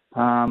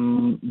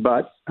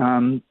 But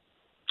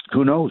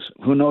who knows?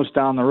 Who knows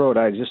down the road?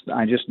 I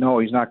just know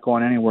he's not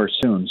going anywhere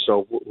soon.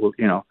 So,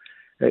 you know,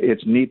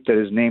 it's neat that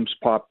his name's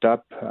popped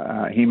up.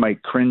 He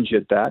might cringe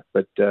at that,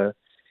 but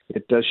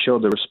it does show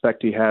the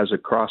respect he has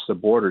across the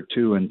border,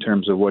 too, in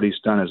terms of what he's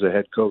done as a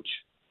head coach.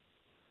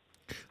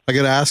 I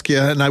got to ask you,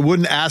 and I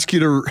wouldn't ask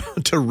you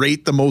to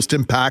rate the most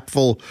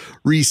impactful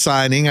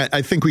re-signing.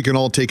 I think we can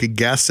all take a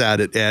guess at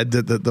it, Ed,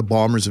 that the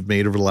Bombers have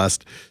made over the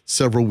last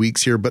several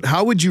weeks here. But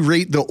how would you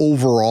rate the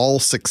overall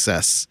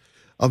success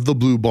of the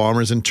Blue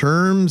Bombers in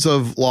terms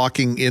of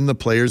locking in the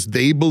players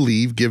they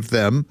believe give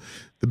them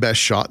the best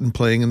shot in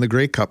playing in the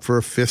Grey Cup for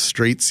a fifth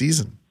straight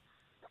season?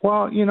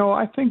 Well, you know,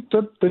 I think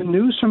the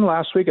news from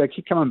last week, I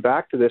keep coming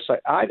back to this.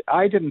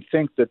 I didn't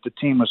think that the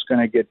team was going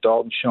to get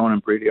Dalton Schoen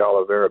and Brady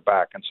Oliveira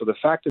back. And so the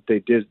fact that they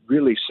did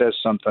really says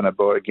something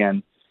about,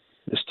 again,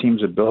 this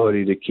team's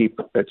ability to keep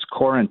its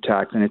core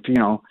intact. And if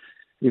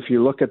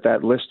you look at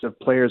that list of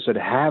players that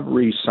have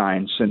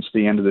re-signed since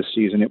the end of the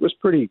season, it was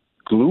pretty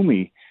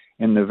gloomy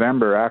in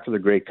November after the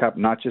Grey Cup,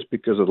 not just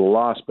because of the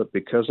loss, but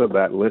because of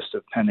that list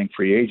of pending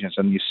free agents.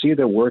 And you see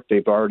the work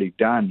they've already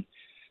done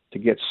to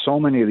get so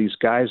many of these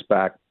guys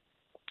back.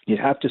 You'd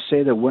have to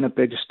say that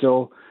Winnipeg is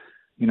still,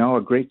 you know,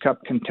 a Grey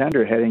Cup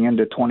contender heading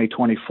into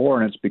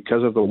 2024, and it's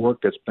because of the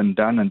work that's been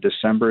done in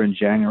December and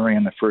January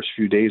and the first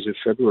few days of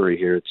February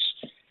here.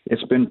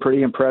 It's been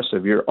pretty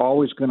impressive. You're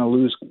always going to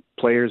lose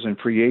players in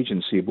free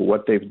agency, but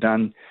what they've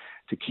done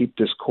to keep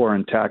this core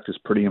intact is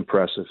pretty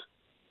impressive.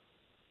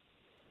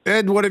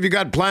 Ed, what have you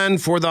got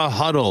planned for the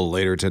huddle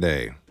later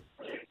today?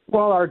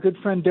 Well, our good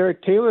friend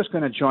Derek Taylor is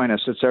going to join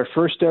us. It's our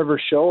first ever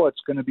show.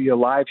 It's going to be a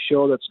live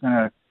show that's going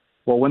to,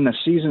 well, when the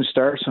season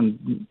starts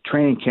in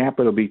training camp,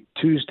 it'll be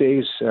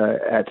Tuesdays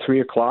at 3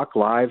 o'clock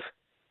live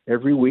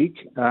every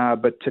week.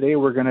 But today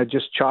we're going to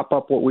just chop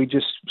up what we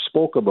just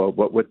spoke about.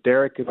 But with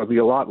Derek, it'll be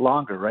a lot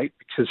longer, right?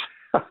 Because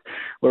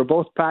we're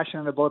both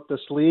passionate about this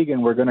league,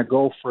 and we're going to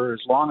go for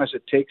as long as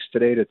it takes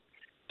today to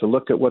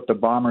look at what the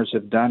Bombers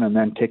have done and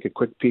then take a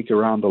quick peek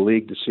around the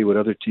league to see what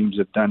other teams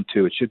have done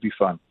too. It should be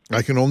fun.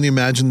 I can only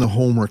imagine the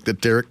homework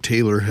that Derek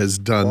Taylor has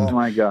done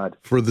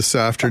for this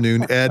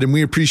afternoon, Ed, and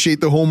we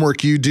appreciate the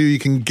homework you do. You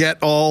can get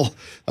all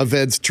of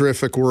Ed's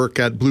terrific work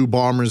at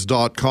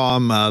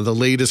bluebombers.com, the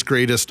latest,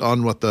 greatest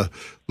on what the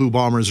Blue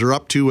Bombers are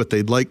up to, what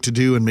they'd like to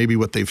do, and maybe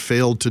what they've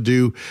failed to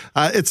do.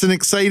 It's an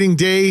exciting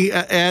day,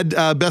 Ed.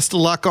 Best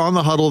of luck on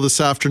the huddle this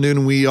afternoon,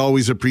 and we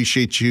always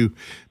appreciate you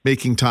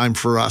making time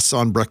for us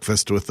on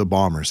Breakfast with the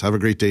Bombers. Have a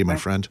great day, my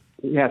friend.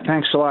 Yeah,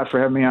 thanks a lot for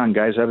having me on,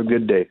 guys. Have a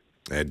good day.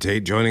 Ed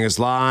Tate joining us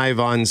live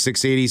on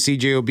 680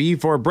 CJOB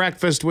for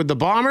Breakfast with the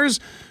Bombers,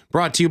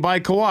 brought to you by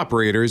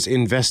Cooperators,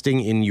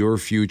 investing in your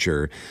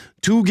future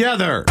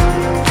together.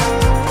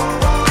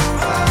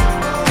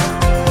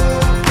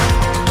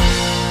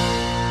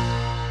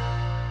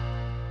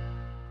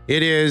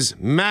 It is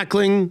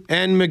Mackling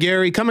and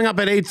McGarry coming up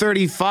at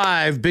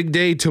 8:35. Big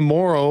day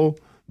tomorrow.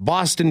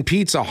 Boston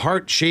Pizza,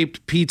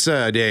 heart-shaped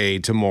pizza day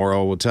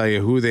tomorrow. We'll tell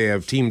you who they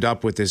have teamed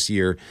up with this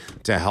year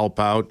to help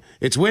out.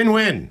 It's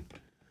win-win.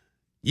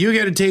 You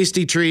get a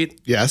tasty treat.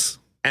 Yes.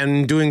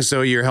 And doing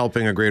so, you're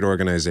helping a great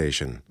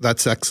organization.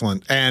 That's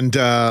excellent. And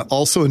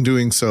also in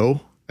doing so,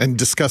 and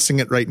discussing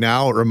it right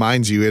now, it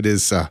reminds you it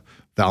is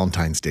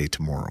Valentine's Day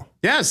tomorrow.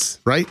 Yes.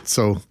 Right?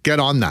 So get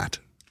on that.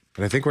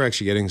 But I think we're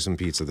actually getting some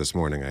pizza this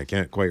morning. I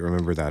can't quite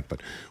remember that,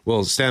 but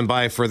we'll stand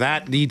by for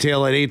that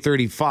detail at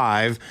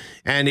 8:35.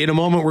 And in a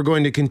moment, we're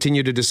going to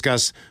continue to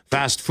discuss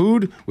fast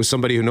food with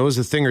somebody who knows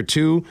a thing or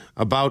two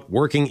about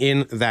working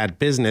in that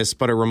business.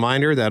 But a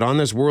reminder that on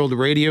this World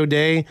Radio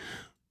Day,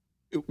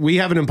 we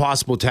have an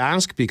impossible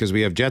task because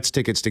we have Jets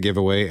tickets to give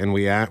away, and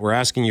we're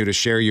asking you to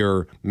share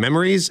your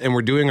memories, and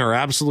we're doing our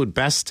absolute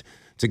best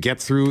to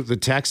get through the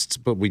texts,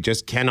 but we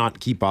just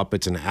cannot keep up.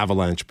 It's an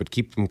avalanche, but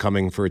keep them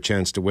coming for a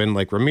chance to win,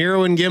 like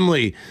Ramiro and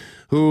Gimli,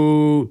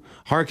 who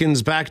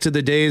harkens back to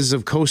the days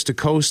of Coast to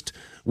Coast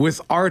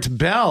with Art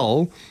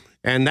Bell,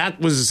 and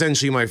that was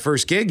essentially my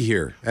first gig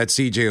here at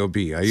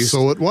CJOB.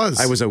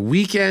 I was a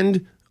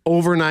weekend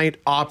overnight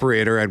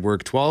operator. I'd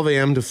work 12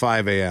 a.m. to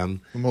 5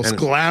 a.m. The most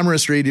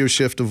glamorous radio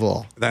shift of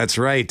all. That's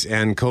right,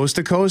 and Coast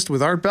to Coast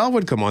with Art Bell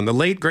would come on, the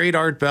late, great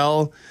Art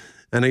Bell.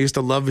 And I used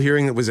to love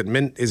hearing it was the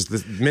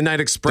Midnight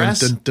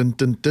Express. And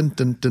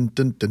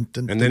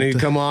then he'd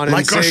come on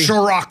and say, like a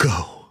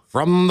Scirocco.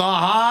 From the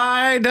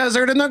high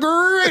desert in the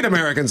great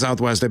American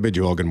Southwest, I bid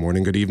you all good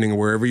morning, good evening,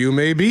 wherever you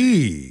may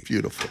be.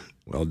 Beautiful.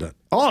 Well done.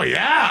 Oh,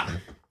 yeah.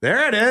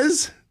 There it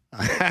is.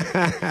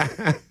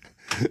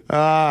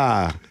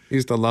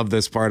 Used to love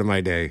this part of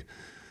my day.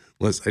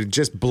 I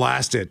just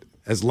blast it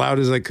as loud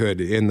as I could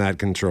in that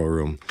control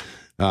room.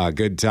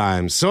 Good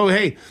times. So,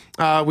 hey,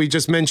 we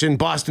just mentioned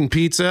Boston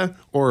Pizza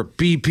or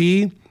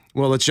BP.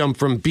 Well, let's jump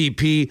from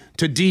BP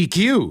to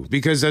DQ,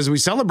 because as we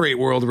celebrate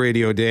World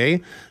Radio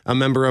Day, a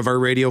member of our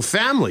radio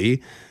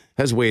family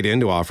has weighed in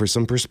to offer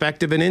some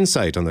perspective and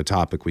insight on the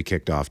topic we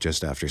kicked off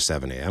just after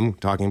 7 a.m.,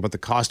 talking about the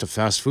cost of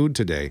fast food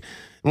today.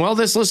 And while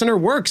this listener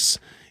works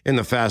in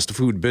the fast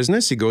food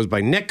business, he goes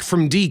by Nick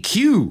from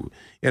DQ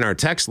in our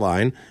text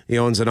line. He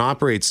owns and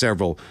operates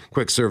several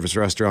quick service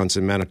restaurants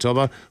in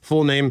Manitoba.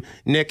 Full name,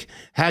 Nick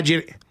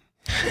Hadjid.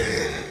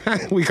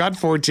 We got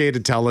Forte to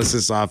tell us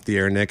this off the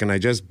air, Nick, and I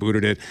just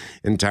booted it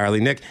entirely.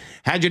 Nick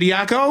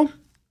Hadjidiako?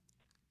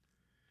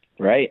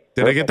 Right.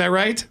 Did I get that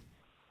right?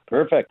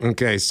 Perfect.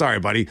 Okay, sorry,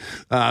 buddy.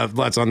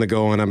 Lots on the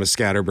go, and I'm a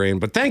scatterbrain.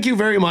 But thank you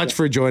very much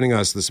for joining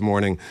us this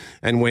morning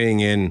and weighing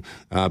in,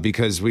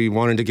 because we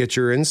wanted to get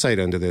your insight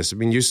into this. I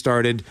mean, you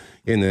started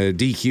in the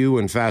DQ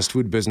and fast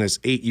food business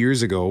 8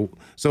 years ago.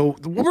 So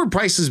what were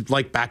prices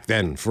like back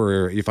then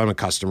for if I'm a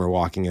customer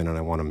walking in and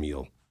I want a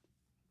meal?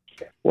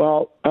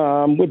 Well,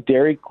 with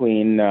Dairy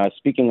Queen,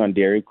 speaking on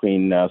Dairy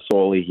Queen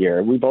solely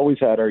here, we've always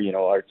had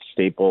our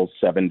staple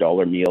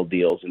 $7 meal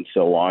deals and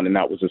so on, and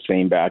that was the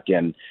same back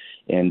in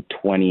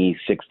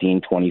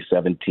 2016,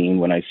 2017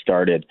 when I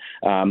started.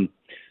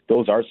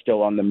 Those are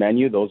still on the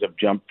menu. Those have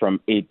jumped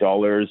from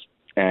 $8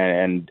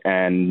 and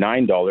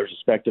 $9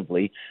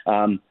 respectively.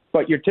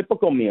 But your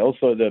typical meals,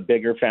 so the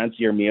bigger,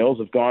 fancier meals,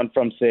 have gone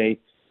from, say,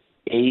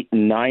 $8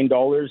 and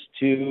 $9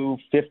 to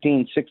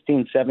 $15,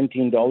 $16,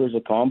 $17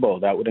 a combo.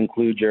 That would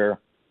include your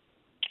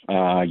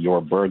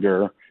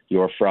burger,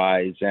 your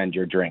fries, and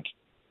your drink.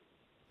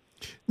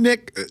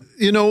 Nick,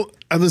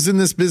 I was in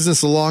this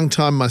business a long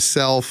time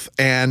myself,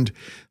 and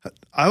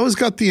I always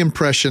got the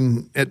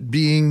impression at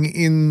being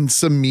in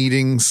some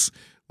meetings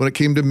when it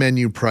came to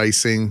menu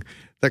pricing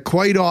that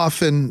quite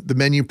often the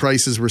menu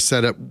prices were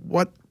set at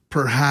what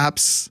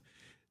perhaps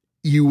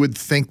you would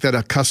think that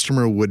a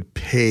customer would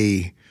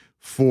pay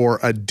for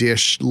a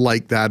dish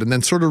like that, and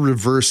then sort of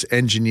reverse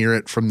engineer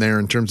it from there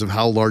in terms of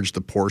how large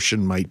the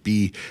portion might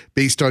be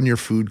based on your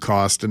food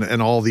cost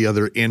and all the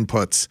other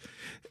inputs.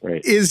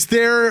 Right. Is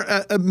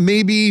there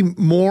maybe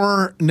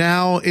more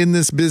now in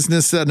this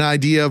business an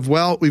idea of,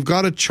 well, we've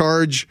got to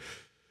charge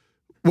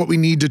what we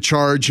need to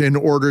charge in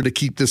order to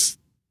keep this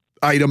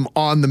item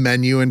on the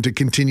menu and to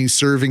continue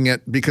serving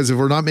it, because if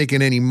we're not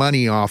making any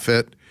money off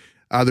it,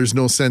 there's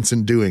no sense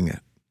in doing it?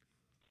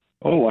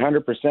 Oh,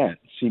 100%.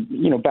 See,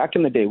 back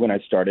in the day when I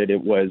started,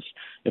 it was,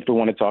 if we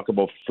want to talk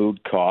about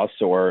food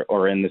costs,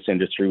 or in this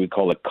industry, we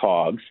call it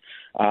COGS,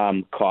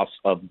 costs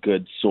of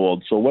goods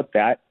sold. So what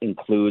that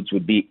includes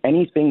would be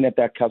anything that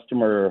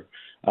customer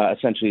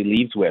essentially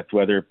leaves with,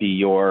 whether it be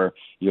your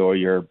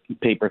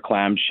paper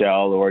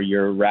clamshell or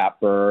your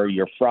wrapper,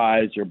 your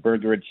fries, your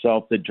burger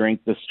itself, the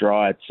drink, the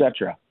straw,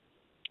 etc.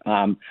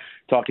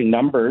 Talking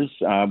numbers,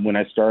 when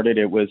I started,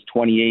 it was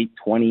 28,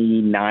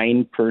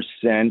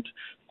 29%.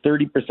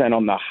 30%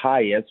 on the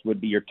highest would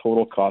be your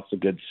total cost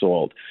of goods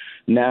sold.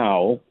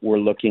 Now we're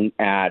looking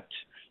at,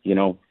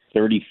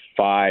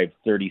 35,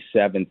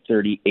 37,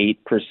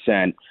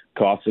 38%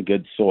 cost of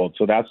goods sold.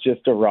 So that's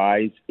just a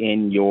rise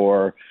in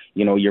your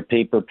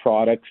paper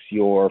products,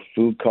 your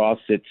food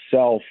costs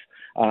itself.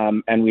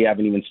 And we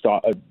haven't even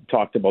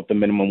talked about the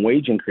minimum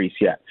wage increase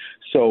yet.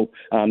 So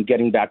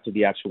getting back to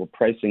the actual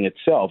pricing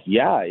itself,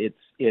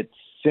 it's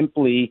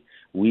simply,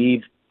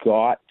 we've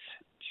got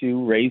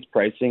to raise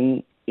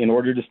pricing in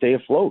order to stay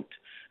afloat.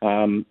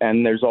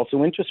 And there's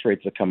also interest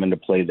rates that come into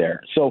play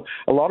there. So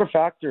a lot of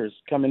factors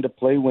come into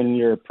play when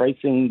you're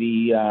pricing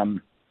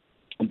the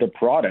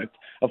product.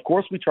 Of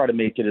course, we try to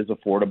make it as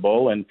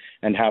affordable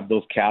and have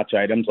those catch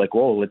items like,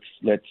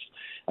 let's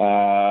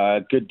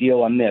good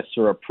deal on this,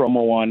 or a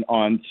promo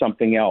on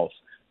something else.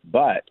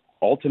 But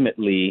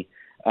ultimately,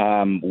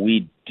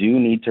 we do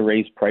need to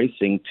raise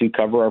pricing to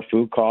cover our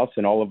food costs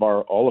and all of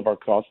our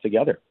costs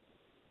together.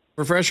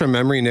 Refresh our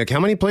memory, Nick.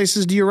 How many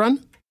places do you run?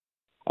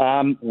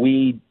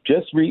 We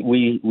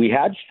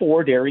had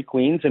 4 Dairy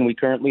Queens, and we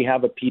currently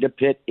have a pita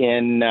pit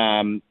in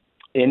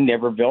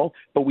Niverville,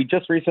 but we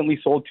just recently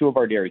sold 2 of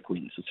our Dairy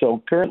Queens.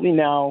 So currently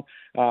now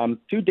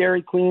 2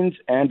 Dairy Queens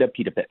and a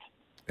pita pit.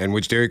 And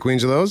which Dairy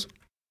Queens are those?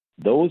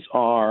 Those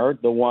are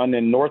the one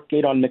in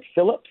Northgate on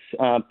McPhillips,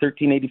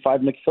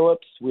 1385 McPhillips.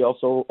 We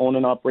also own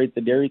and operate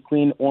the Dairy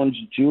Queen Orange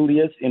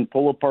Julius in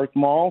Polo Park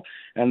Mall,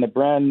 and the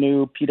brand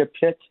new pita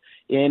pit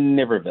in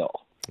Niverville.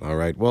 All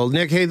right. Well,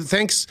 Nick, hey,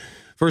 thanks,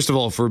 first of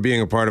all, for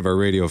being a part of our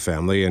radio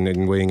family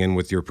and weighing in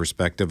with your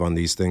perspective on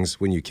these things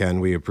when you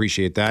can. We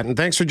appreciate that. And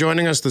thanks for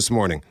joining us this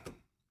morning.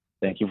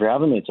 Thank you for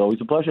having me. It's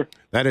always a pleasure.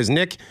 That is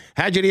Nick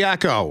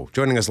Hadjidiako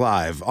joining us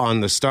live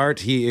on The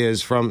Start. He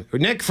is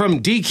Nick from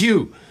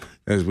DQ,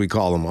 as we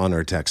call him on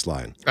our text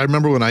line. I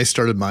remember when I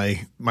started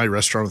my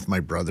restaurant with my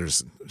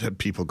brothers, had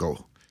people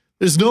go,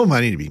 there's no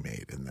money to be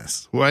made in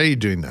this. Why are you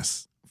doing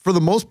this? For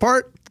the most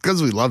part,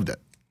 because we loved it.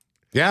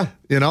 Yeah.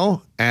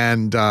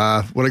 And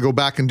when I go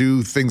back and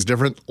do things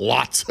different,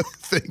 lots of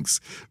things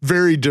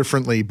very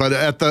differently. But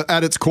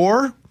at its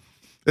core,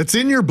 it's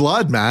in your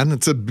blood, man.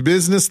 It's a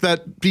business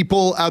that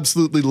people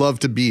absolutely love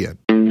to be in.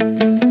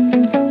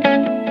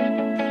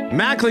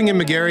 Mackling and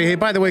McGarry. Hey,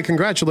 by the way,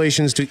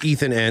 congratulations to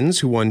Ethan Enns,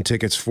 who won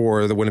tickets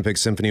for the Winnipeg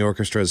Symphony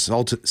Orchestra's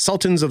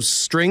Sultans of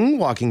String,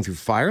 Walking Through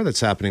Fire. That's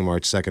happening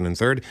March 2nd and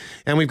 3rd.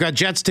 And we've got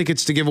Jets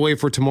tickets to give away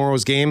for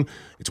tomorrow's game.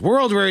 It's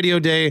World Radio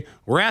Day.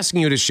 We're asking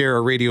you to share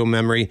a radio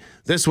memory.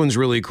 This one's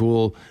really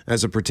cool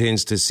as it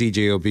pertains to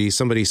CJOB.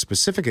 Somebody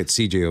specific at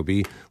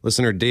CJOB,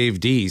 listener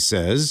Dave D,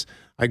 says,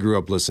 I grew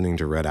up listening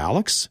to Red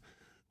Alex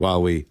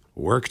while we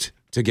worked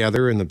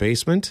together in the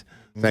basement.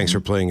 Thanks for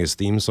playing his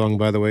theme song,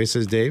 by the way,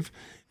 says Dave.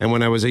 And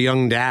when I was a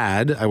young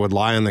dad, I would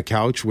lie on the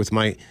couch with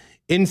my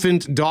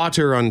infant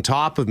daughter on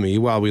top of me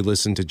while we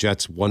listened to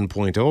Jets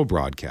 1.0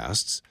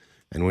 broadcasts.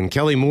 And when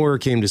Kelly Moore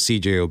came to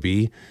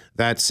CJOB,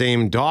 that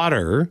same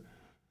daughter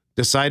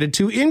decided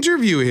to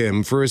interview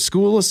him for a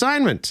school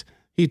assignment.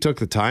 He took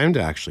the time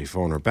to actually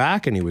phone her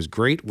back, and he was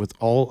great with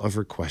all of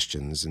her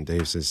questions. And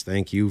Dave says,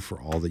 thank you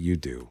for all that you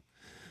do.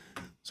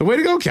 So way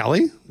to go,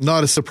 Kelly.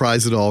 Not a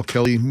surprise at all.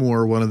 Kelly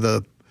Moore, one of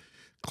the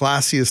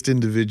classiest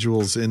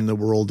individuals in the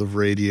world of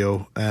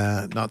radio.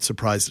 Not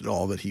surprised at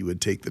all that he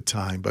would take the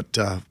time, but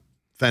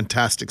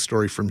fantastic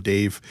story from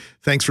Dave.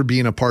 Thanks for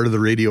being a part of the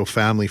radio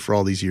family for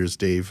all these years,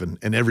 Dave,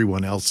 and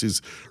everyone else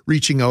who's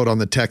reaching out on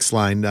the text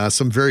line.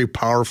 Some very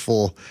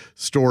powerful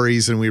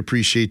stories, and we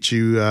appreciate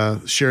you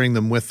sharing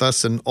them with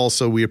us, and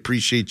also we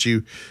appreciate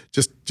you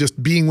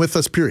just being with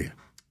us, period.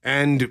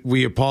 And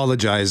we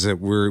apologize that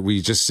we're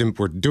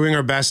doing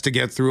our best to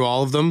get through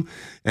all of them.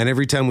 And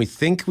every time we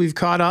think we've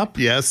caught up,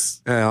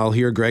 yes, I'll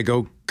hear Greg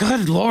go,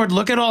 good Lord,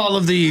 look at all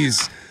of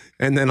these.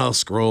 And then I'll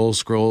scroll.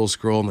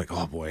 I'm like,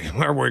 oh boy,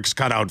 our work's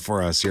cut out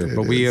for us here.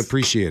 But we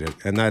appreciate it.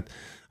 And that,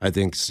 I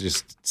think,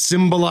 just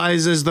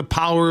symbolizes the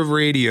power of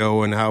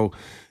radio and how,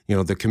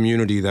 the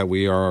community that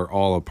we are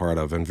all a part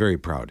of, and very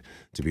proud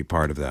to be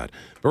part of that.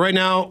 But right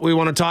now, we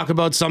want to talk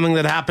about something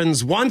that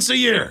happens once a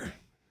year.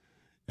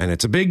 And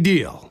it's a big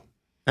deal.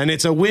 And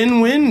it's a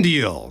win-win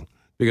deal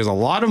because a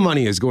lot of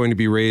money is going to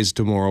be raised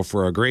tomorrow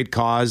for a great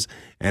cause.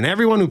 And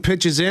everyone who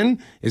pitches in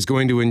is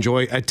going to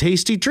enjoy a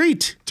tasty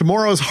treat.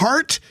 Tomorrow's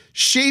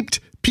Heart-Shaped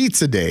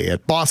Pizza Day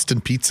at Boston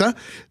Pizza.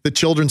 The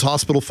Children's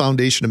Hospital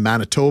Foundation of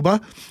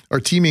Manitoba are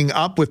teaming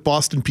up with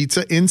Boston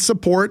Pizza in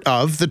support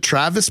of the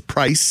Travis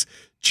Price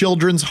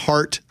Children's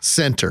Heart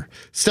Center.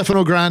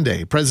 Stefano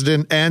Grande,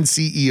 President and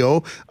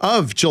CEO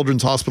of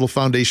Children's Hospital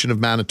Foundation of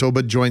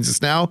Manitoba, joins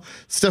us now.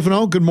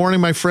 Stefano, good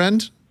morning, my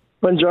friend.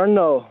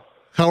 Buongiorno.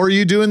 How are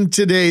you doing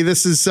today?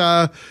 This is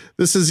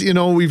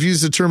we've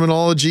used the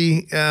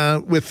terminology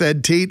with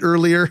Ed Tate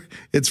earlier.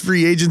 It's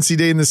Free Agency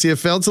Day in the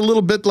CFL. It's a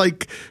little bit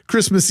like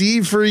Christmas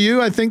Eve for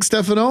you, I think,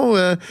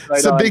 Stefano.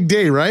 It's a big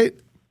day, right?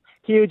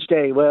 Huge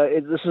day. Well,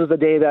 this is the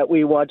day that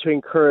we want to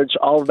encourage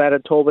all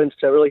Manitobans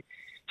to really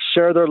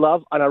share their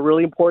love on a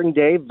really important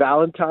day,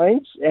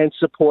 Valentine's, and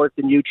support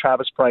the new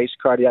Travis Price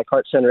Cardiac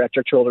Heart Center at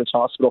your Children's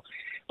Hospital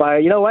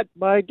by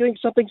doing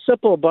something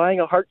simple, buying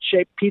a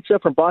heart-shaped pizza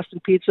from Boston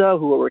Pizza,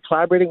 who we're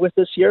collaborating with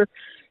this year,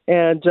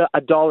 and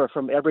 $1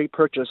 from every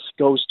purchase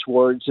goes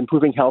towards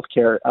improving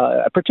healthcare,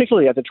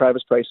 particularly at the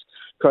Travis Price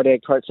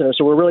Cardiac Heart Center.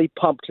 So we're really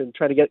pumped and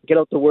trying to get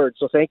out the word.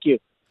 So thank you.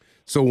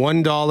 So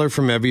 $1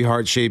 from every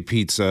heart-shaped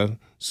pizza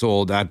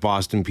sold at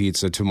Boston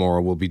Pizza tomorrow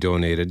will be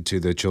donated to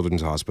the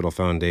Children's Hospital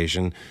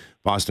Foundation.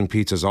 Boston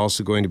Pizza is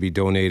also going to be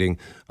donating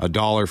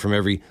 $1 from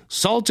every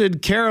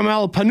salted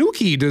caramel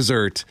panuki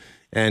dessert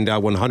and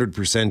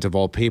 100% of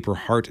all paper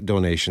heart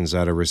donations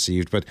that are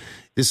received. But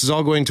this is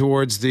all going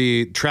towards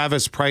the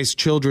Travis Price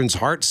Children's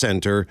Heart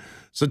Center.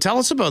 So tell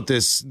us about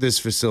this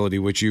facility,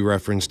 which you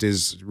referenced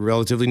is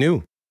relatively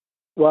new.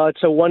 Well,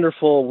 it's a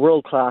wonderful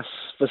world-class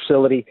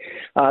facility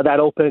that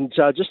opened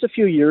just a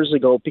few years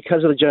ago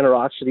because of the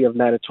generosity of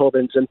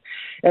Manitobans.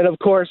 And of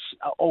course,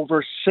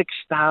 over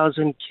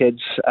 6,000 kids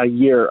a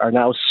year are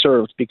now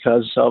served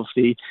because of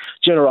the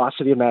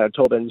generosity of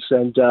Manitobans.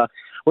 And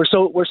we're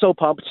so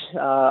pumped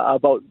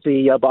about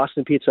the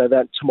Boston Pizza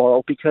event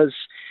tomorrow because,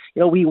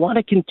 we want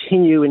to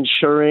continue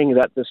ensuring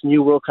that this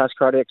new world-class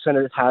cardiac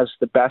center has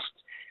the best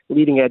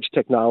leading-edge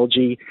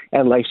technology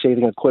and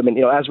life-saving equipment.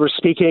 As we're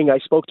speaking, I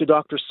spoke to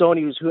Dr.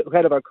 Soni, who's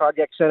head of our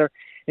cardiac center,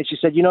 and she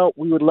said,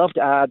 we would love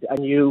to add a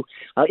new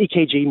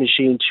EKG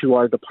machine to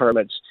our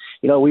departments.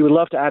 We would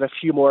love to add a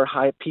few more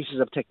high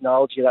pieces of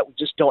technology that we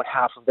just don't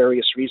have for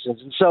various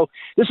reasons. And so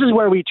this is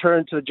where we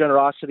turn to the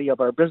generosity of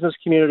our business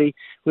community,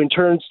 who in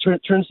turn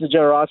turns to the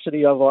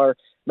generosity of our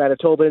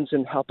Manitobans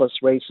and help us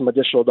raise some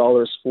additional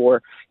dollars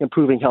for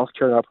improving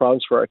healthcare in our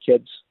province for our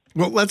kids.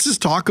 Well, let's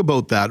just talk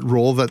about that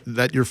role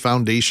that your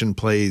foundation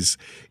plays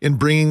in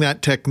bringing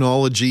that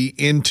technology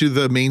into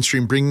the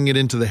mainstream, bringing it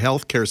into the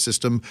healthcare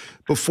system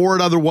before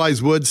it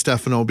otherwise would,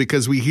 Stefano,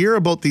 because we hear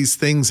about these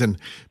things and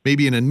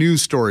maybe in a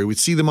news story, we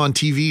see them on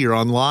TV or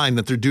online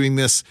that they're doing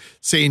this,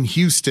 say in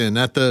Houston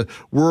at the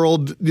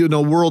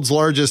world's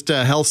largest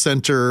health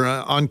center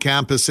on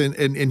campus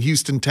in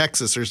Houston,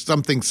 Texas, or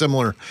something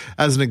similar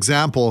as an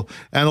example.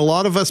 And a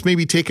lot of us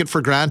maybe take it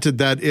for granted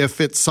that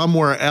if it's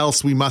somewhere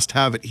else, we must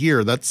have it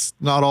here. That's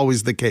not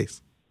always the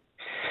case.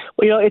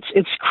 Well,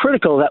 it's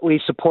critical that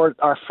we support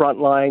our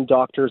frontline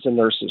doctors and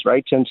nurses,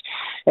 right? And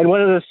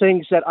one of the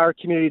things that our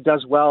community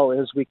does well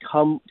is we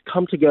come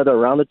together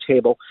around the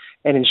table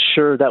and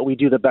ensure that we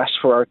do the best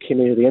for our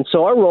community. And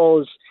so our role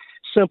is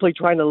simply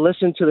trying to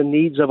listen to the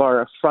needs of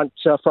our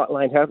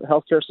frontline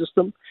healthcare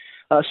system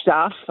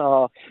staff,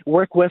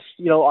 work with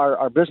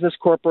our business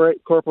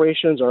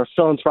corporations, our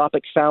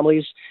philanthropic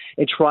families,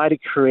 and try to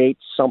create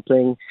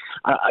something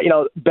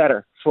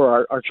better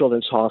for our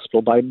children's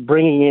hospital by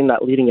bringing in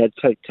that leading edge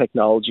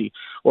technology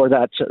or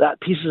that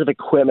pieces of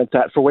equipment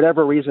that for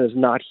whatever reason is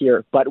not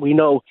here. But we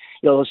know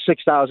those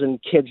 6,000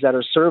 kids that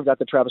are served at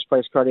the Travis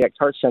Price Cardiac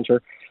Heart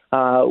Center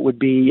would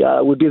be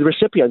the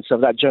recipients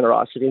of that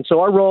generosity. And so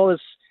our role is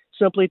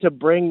simply to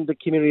bring the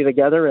community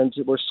together, and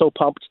we're so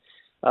pumped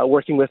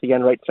working with the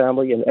Enright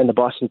family and the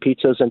Boston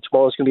Pizzas, and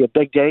tomorrow's going to be a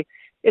big day.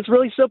 It's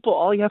really simple.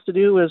 All you have to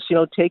do is,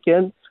 take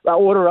in,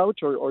 order out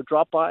or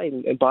drop by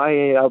and buy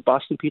a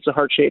Boston Pizza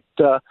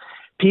heart-shaped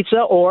pizza,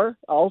 or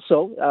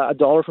also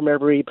 $1 from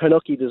every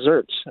Pinocchio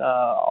dessert,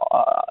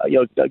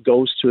 that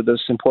goes to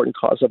this important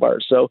cause of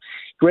ours. So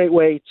great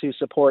way to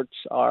support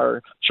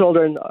our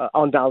children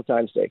on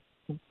Valentine's Day.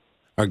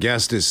 Our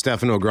guest is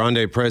Stefano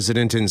Grande,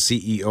 President and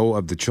CEO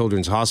of the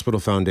Children's Hospital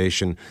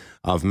Foundation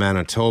of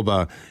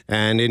Manitoba.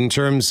 And in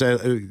terms,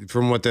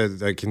 from what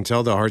I can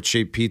tell, the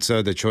heart-shaped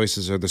pizza, the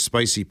choices are the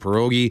spicy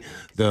pierogi,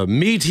 the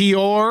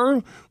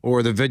Meteor,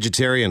 or the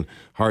vegetarian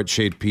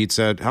heart-shaped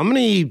pizza. How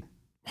many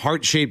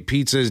heart-shaped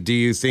pizzas do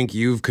you think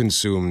you've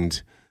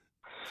consumed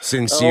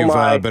since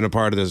you've been a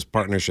part of this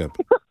partnership?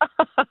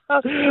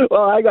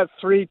 Well, I got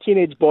 3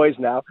 teenage boys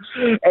now,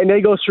 and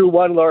they go through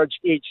one large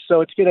each.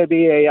 So it's going to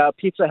be a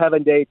pizza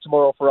heaven day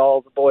tomorrow for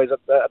all the boys at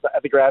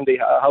the Grande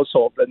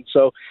household. And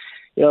so,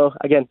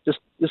 again, just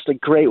a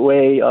great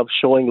way of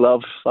showing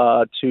love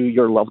to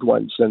your loved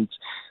ones, and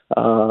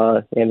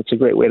it's a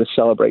great way to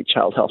celebrate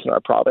child health in our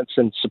province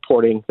and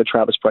supporting the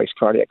Travis Price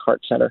Cardiac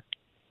Heart Center.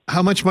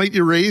 How much might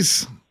you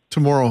raise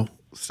tomorrow,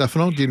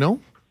 Stefano? Do you know?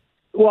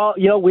 Well,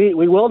 we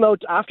will know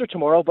after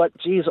tomorrow, but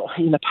geez,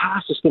 in the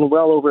past it's been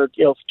well over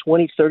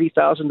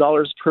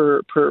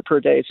 $20,000-$30,000 per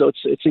day. So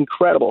it's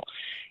incredible.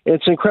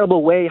 It's an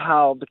incredible way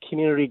how the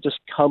community just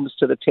comes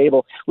to the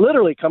table,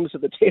 literally comes to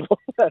the table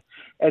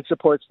and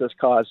supports this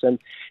cause. And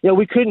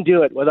we couldn't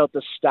do it without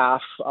the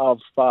staff of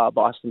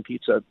Boston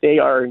Pizza. They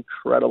are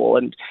incredible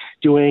and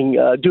doing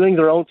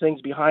their own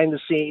things behind the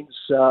scenes,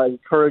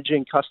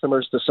 encouraging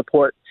customers to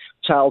support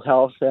child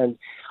health, and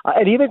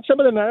even some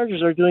of the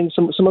managers are doing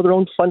some of their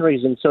own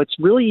fundraising. So it's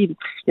really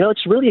a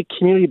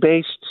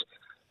community-based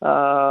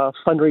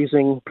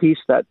fundraising piece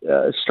that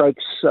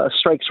strikes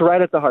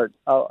right at the heart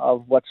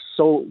of what's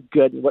so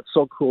good, what's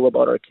so cool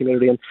about our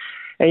community. And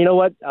you know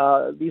what?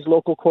 These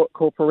local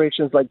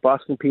corporations like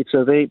Boston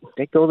Pizza, they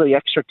go the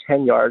extra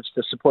 10 yards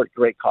to support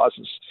great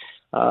causes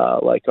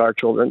like our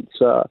children's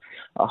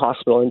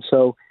hospital. And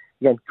so,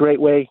 again,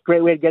 great way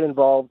to get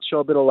involved, show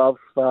a bit of love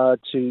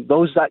to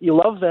those that you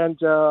love, and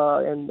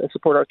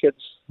support our kids.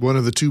 One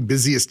of the 2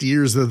 busiest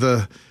years of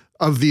the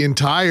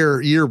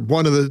entire year,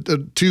 one of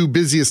the 2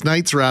 busiest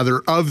nights,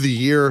 rather, of the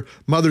year,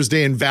 Mother's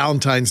Day and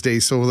Valentine's Day.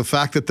 So the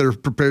fact that they're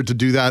prepared to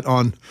do that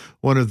on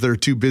one of their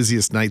 2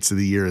 busiest nights of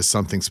the year is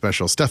something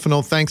special.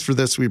 Stefano, thanks for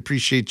this. We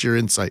appreciate your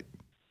insight.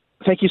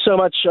 Thank you so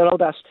much. All the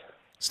best.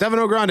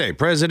 Stefano Grande,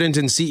 President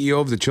and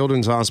CEO of the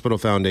Children's Hospital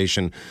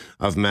Foundation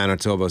of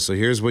Manitoba. So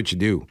here's what you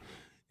do.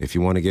 If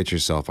you want to get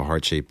yourself a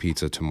heart-shaped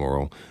pizza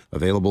tomorrow,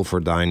 available for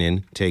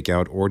dine-in,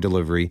 takeout, or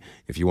delivery.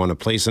 If you want to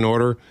place an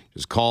order,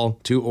 just call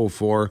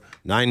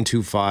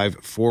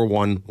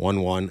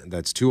 204-925-4111.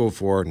 That's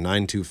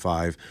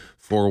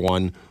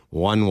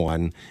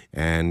 204-925-4111.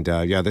 And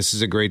this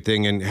is a great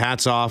thing. And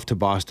hats off to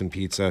Boston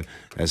Pizza.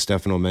 As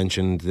Stefano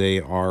mentioned, they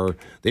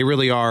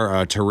really are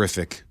a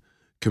terrific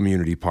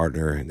community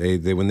partner.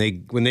 They when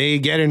they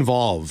get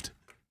involved,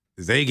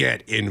 they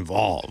get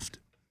involved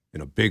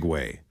in a big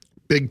way.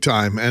 Big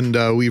time. And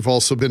we've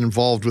also been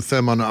involved with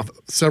them on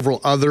several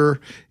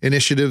other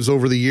initiatives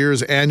over the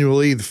years.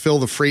 Annually, the Phil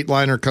the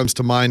Freightliner comes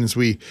to mind as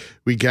we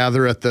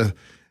gather at the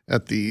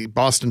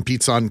Boston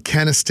Pizza on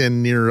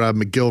Kenniston near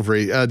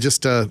McGillivray.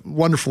 Just a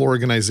wonderful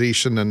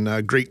organization and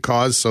a great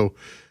cause. So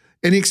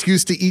any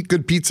excuse to eat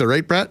good pizza,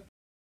 right, Brett?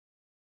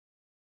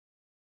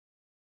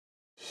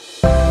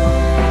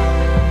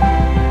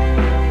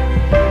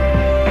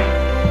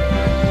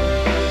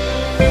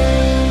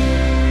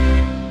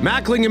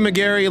 Mackling and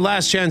McGarry,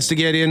 last chance to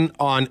get in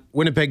on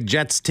Winnipeg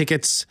Jets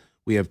tickets.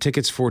 We have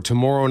tickets for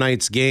tomorrow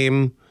night's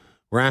game.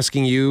 We're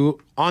asking you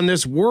on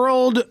this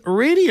World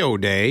Radio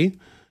Day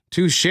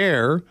to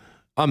share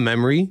a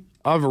memory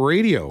of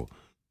radio.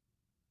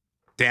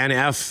 Dan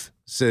F.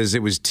 says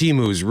it was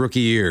Timu's rookie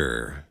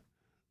year.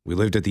 We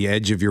lived at the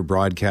edge of your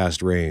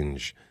broadcast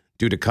range.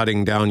 Due to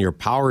cutting down your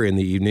power in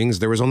the evenings,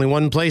 there was only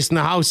one place in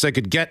the house I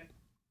could get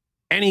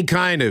any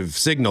kind of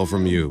signal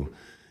from you.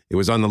 It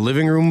was on the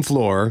living room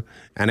floor,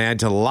 and I had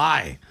to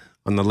lie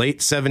on the late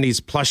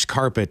 70s plush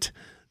carpet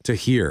to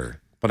hear.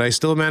 But I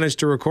still managed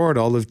to record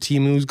all of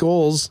Timu's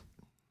goals.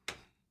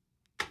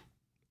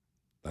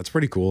 That's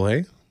pretty cool,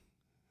 hey?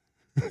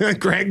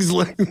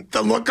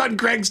 The look on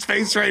Greg's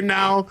face right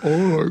now. Oh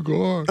my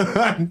God.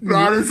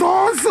 That is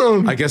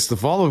awesome. I guess the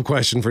follow-up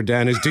question for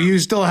Dan is, do you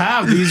still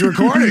have these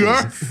recordings?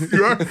 Yes.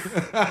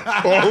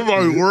 Oh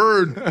my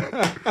word.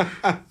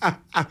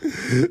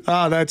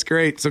 Oh, that's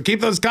great. So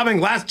keep those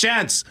coming. Last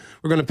chance.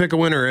 We're going to pick a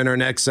winner in our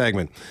next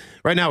segment.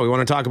 Right now, we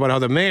want to talk about how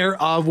the mayor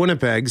of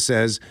Winnipeg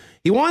says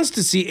he wants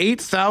to see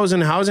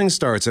 8,000 housing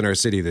starts in our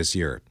city this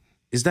year.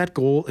 Is that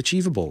goal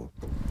achievable?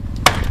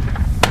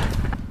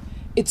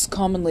 It's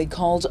commonly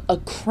called a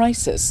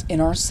crisis in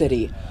our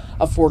city.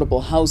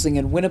 Affordable housing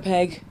in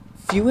Winnipeg,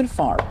 few and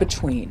far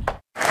between.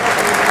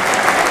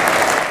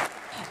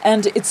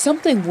 And it's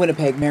something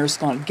Winnipeg Mayor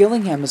Scott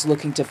Gillingham is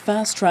looking to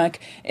fast-track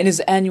in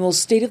his annual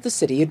State of the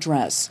City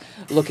address,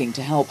 looking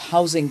to help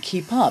housing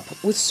keep up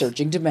with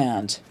surging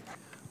demand.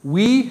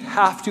 We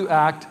have to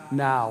act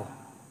now.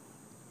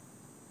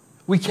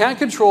 We can't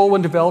control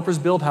when developers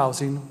build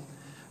housing,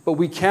 but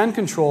we can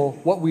control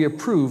what we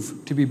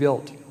approve to be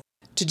built.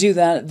 To do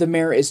that, the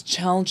mayor is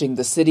challenging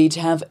the city to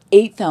have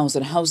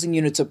 8,000 housing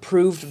units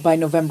approved by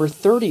November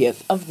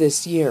 30th of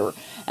this year,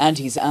 and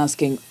he's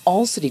asking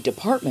all city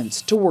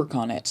departments to work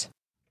on it.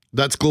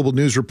 That's Global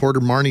News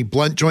reporter Marnie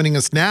Blunt joining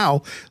us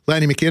now.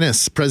 Lanny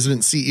McInnes,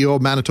 President and CEO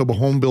of Manitoba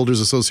Home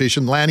Builders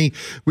Association. Lanny,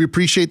 we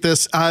appreciate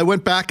this. I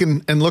went back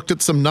and looked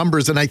at some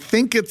numbers, and I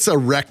think it's a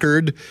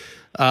record.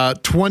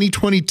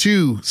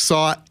 2022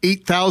 saw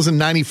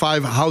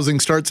 8,095 housing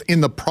starts in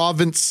the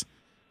province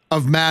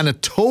of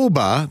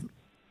Manitoba.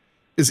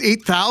 Is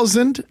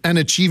 8,000 an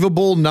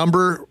achievable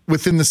number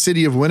within the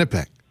city of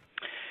Winnipeg?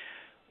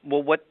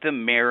 Well, what the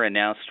mayor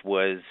announced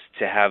was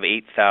to have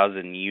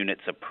 8,000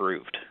 units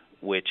approved,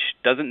 which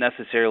doesn't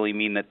necessarily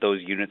mean that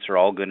those units are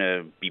all going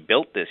to be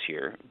built this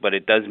year, but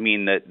it does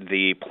mean that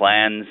the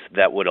plans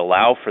that would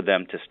allow for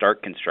them to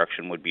start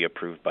construction would be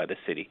approved by the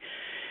city.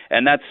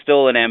 And that's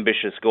still an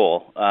ambitious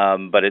goal,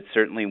 but it's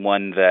certainly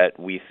one that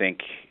we think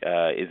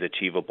is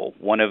achievable.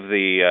 One of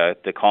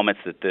the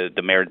comments that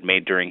the mayor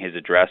made during his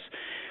address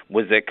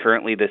was that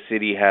currently the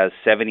city has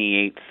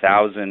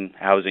 78,000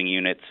 housing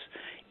units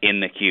in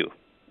the queue.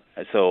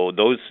 So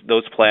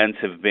those plans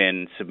have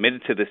been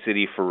submitted to the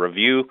city for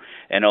review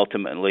and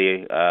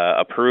ultimately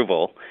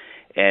approval.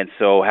 And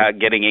so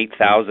getting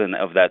 8,000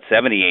 of that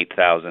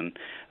 78,000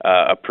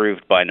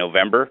 approved by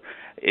November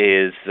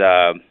is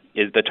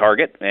the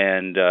target,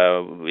 and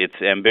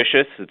it's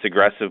ambitious, it's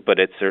aggressive, but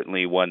it's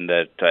certainly one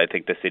that I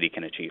think the city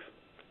can achieve.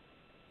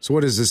 So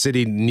what does the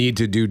city need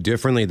to do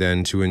differently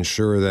then to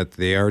ensure that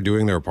they are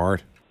doing their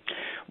part?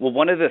 Well,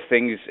 one of the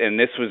things, and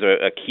this was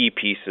a key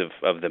piece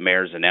of the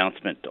mayor's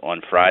announcement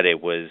on Friday,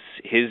 was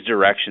his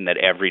direction that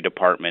every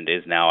department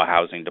is now a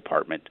housing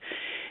department.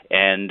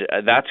 And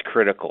that's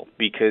critical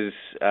because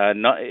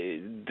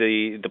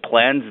the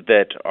plans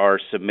that are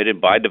submitted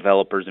by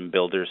developers and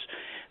builders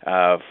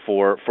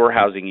for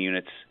housing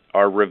units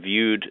are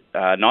reviewed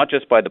not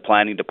just by the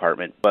planning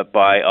department, but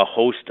by a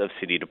host of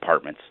city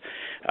departments.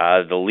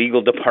 The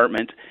legal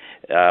department,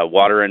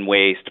 water and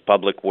waste,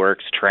 public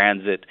works,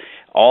 transit,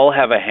 all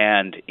have a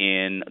hand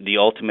in the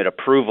ultimate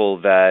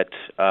approval that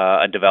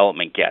a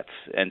development gets.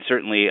 And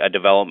certainly a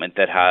development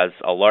that has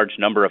a large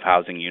number of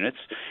housing units,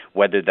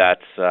 whether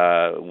that's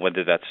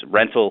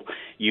rental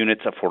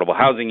units, affordable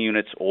housing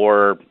units,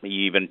 or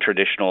even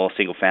traditional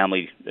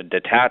single-family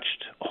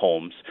detached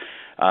homes,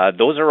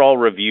 those are all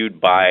reviewed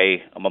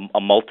by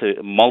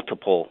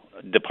multiple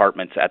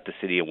departments at the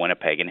city of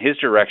Winnipeg. And his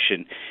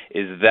direction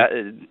is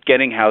that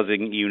getting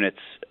housing units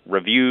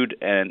reviewed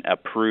and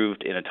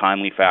approved in a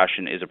timely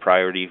fashion is a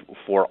priority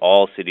for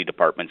all city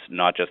departments,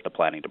 not just the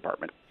planning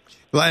department.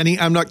 Lanny,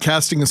 I'm not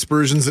casting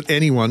aspersions at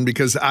anyone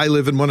because I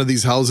live in one of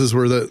these houses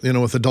where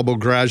with a double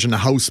garage and a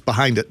house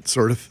behind it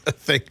sort of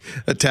thing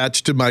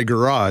attached to my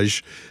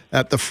garage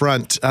at the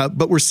front.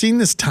 But we're seeing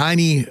this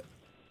tiny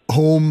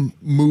home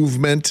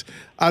movement.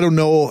 I don't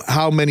know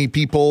how many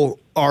people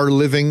are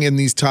living in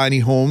these tiny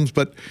homes,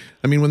 but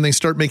I mean, when they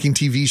start making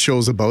TV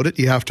shows about it,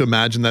 you have to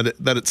imagine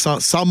that it's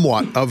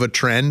somewhat of a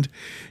trend.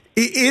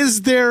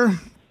 Is there,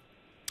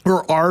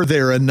 or are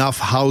there enough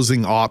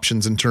housing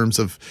options in terms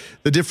of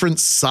the different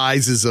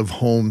sizes of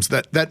homes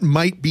that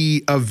might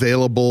be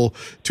available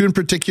to, in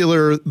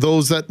particular,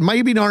 those that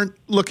maybe aren't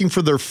looking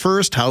for their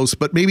first house,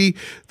 but maybe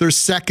their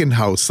second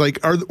house? Like,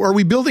 are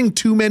we building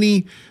too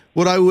many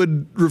what I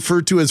would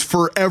refer to as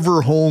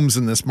forever homes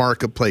in this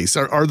marketplace?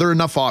 Are there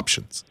enough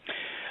options?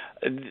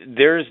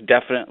 There's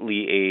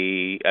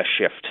definitely a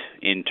shift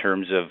in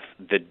terms of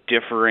the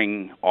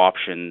differing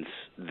options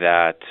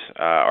that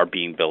are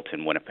being built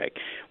in Winnipeg.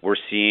 We're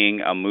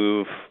seeing a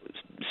move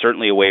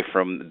certainly away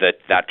from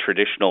that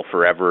traditional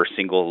forever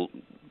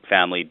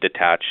single-family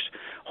detached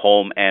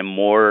home and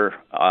more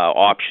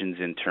options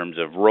in terms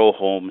of row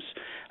homes,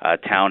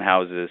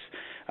 townhouses,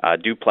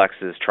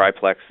 duplexes,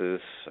 triplexes.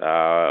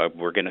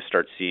 We're going to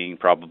start seeing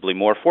probably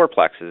more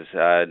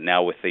fourplexes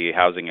now with the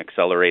Housing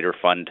Accelerator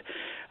Fund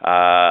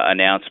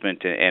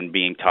announcement and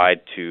being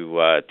tied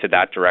to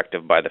that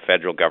directive by the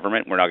federal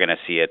government. We're not going to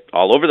see it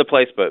all over the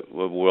place, but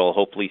we'll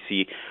hopefully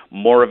see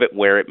more of it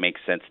where it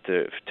makes sense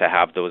to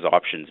have those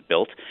options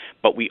built.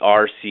 But we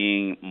are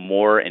seeing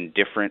more and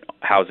different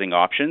housing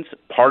options.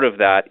 Part of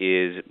that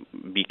is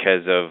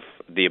because of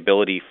the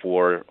ability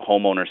for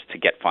homeowners to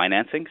get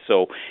financing.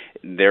 So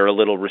they're a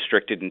little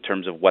restricted in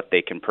terms of what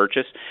they can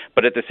purchase.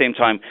 But at the same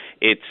time,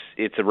 it's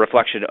a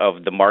reflection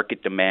of the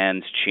market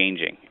demands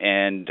changing.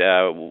 And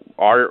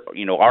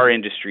our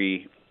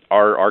industry,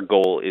 our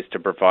goal is to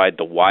provide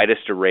the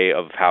widest array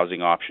of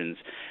housing options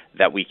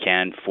that we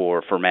can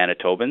for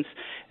Manitobans,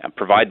 and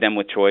provide them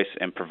with choice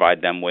and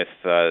provide them with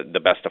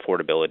the best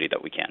affordability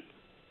that we can.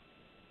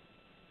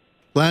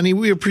 Lanny,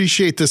 we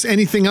appreciate this.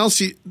 Anything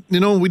else we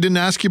didn't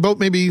ask you about?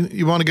 Maybe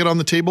you want to get on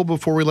the table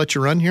before we let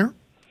you run here?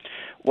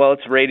 Well,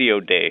 it's Radio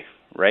Day,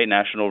 right?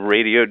 National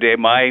Radio Day.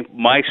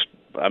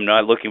 I'm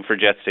not looking for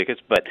Jets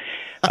tickets, but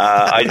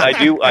I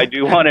do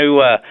want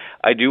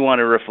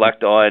to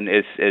reflect on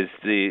as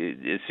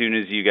soon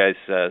as you guys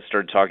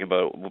started talking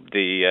about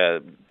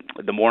the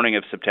morning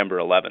of September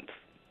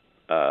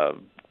 11th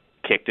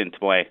kicked into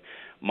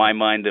my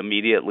mind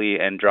immediately,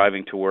 and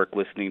driving to work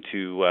listening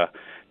to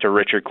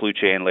Richard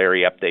Kluche and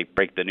Larry Update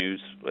break the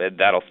news.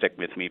 That'll stick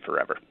with me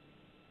forever.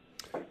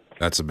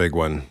 That's a big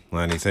one,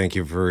 Lanny. Thank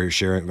you for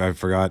sharing. I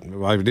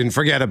didn't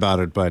forget about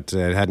it, but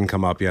it hadn't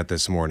come up yet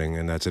this morning,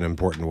 and that's an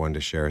important one to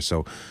share.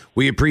 So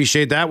we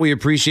appreciate that. We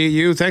appreciate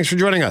you. Thanks for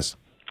joining us.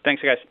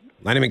 Thanks, guys.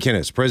 Lanny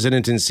McInnes,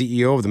 President and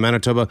CEO of the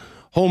Manitoba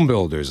Home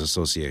Builders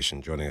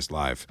Association, joining us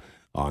live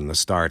on The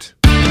Start.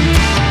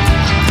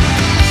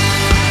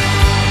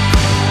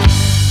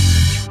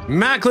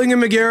 Mackling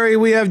and McGarry,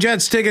 we have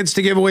Jets tickets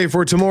to give away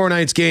for tomorrow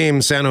night's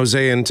game, San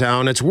Jose in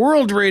town. It's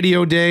World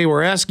Radio Day.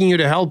 We're asking you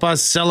to help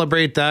us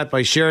celebrate that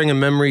by sharing a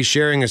memory,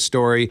 sharing a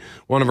story.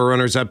 One of our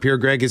runners up here,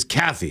 Greg, is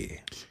Kathy.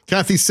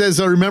 Kathy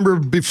says, I remember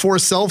before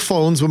cell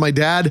phones when my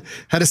dad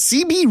had a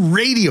CB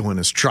radio in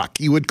his truck.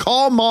 He would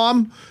call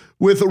mom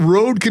with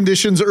road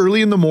conditions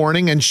early in the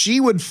morning, and she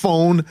would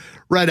phone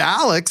Red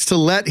Alex to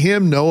let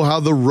him know how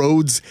the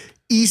roads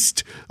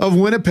east of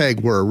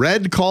Winnipeg were.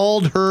 Red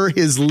called her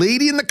his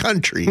lady in the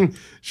country.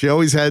 She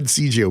always had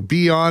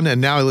CJOB on,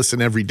 and now I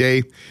listen every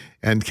day.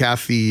 And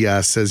Kathy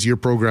says, your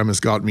program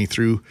has got me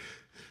through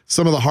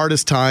some of the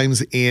hardest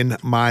times in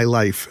my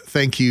life.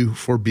 Thank you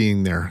for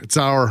being there. It's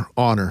our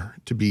honor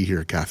to be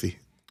here, Kathy.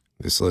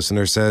 This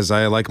listener says,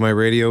 I like my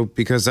radio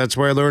because that's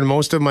where I learned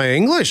most of my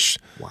English.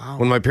 Wow.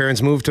 When my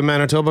parents moved to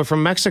Manitoba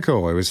from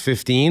Mexico, I was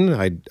 15.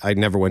 I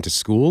never went to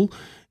school.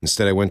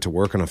 Instead, I went to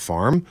work on a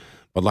farm.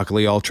 But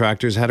luckily, all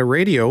tractors had a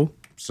radio,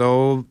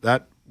 so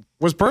that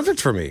was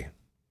perfect for me.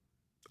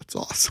 That's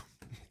awesome.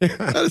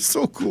 That is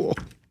so cool.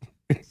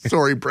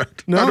 Sorry,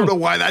 Brett. No. I don't know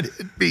why that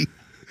hit me.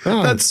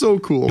 Oh. That's so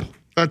cool.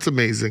 That's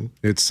amazing.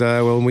 It's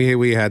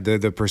we had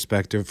the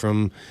perspective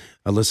from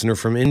a listener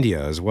from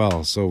India as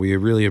well, so we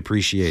really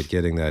appreciate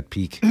getting that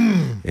peek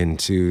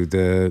into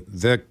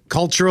the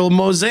cultural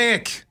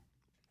mosaic.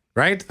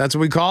 Right? That's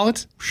what we call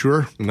it?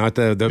 Sure. Not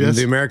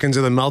the Americans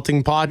are the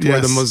melting pot, yes.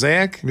 We're the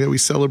mosaic? Yeah, we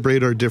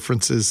celebrate our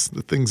differences,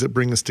 the things that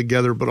bring us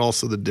together, but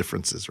also the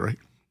differences, right?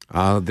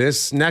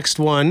 This next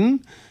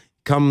one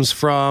comes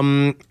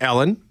from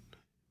Ellen,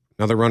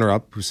 another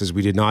runner-up, who says,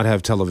 we did not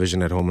have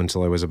television at home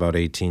until I was about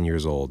 18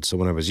 years old. So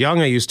when I was young,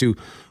 I used to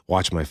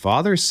watch my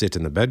father sit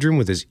in the bedroom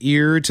with his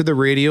ear to the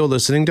radio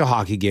listening to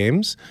hockey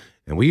games.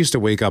 And we used to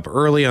wake up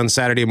early on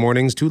Saturday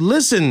mornings to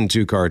listen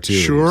to cartoons.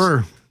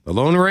 Sure. The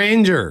Lone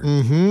Ranger,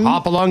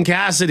 Hopalong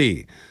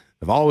Cassidy.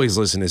 I've always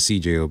listened to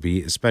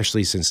CJOB,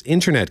 especially since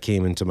internet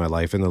came into my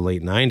life in the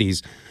late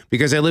 90s,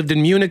 because I lived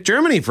in Munich,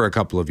 Germany for a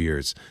couple of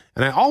years.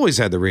 And I always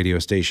had the radio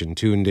station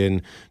tuned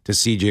in to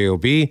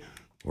CJOB.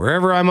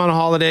 Wherever I'm on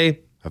holiday,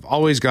 I've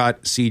always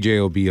got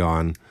CJOB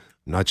on.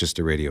 I'm not just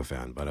a radio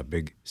fan, but a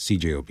big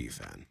CJOB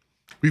fan.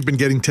 We've been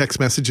getting text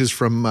messages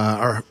from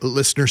our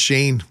listener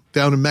Shane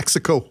down in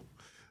Mexico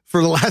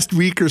for the last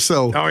week or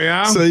so. Oh,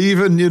 yeah? So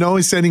even,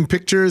 he's sending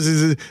pictures. He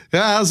says,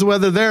 yeah, how's the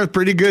weather there?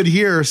 Pretty good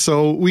here.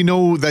 So we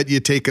know that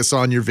you take us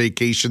on your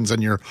vacations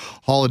and your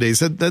holidays.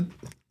 That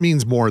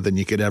means more than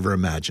you could ever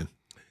imagine.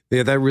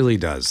 Yeah, that really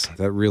does.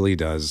 That really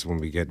does when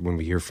we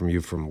hear from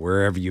you from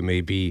wherever you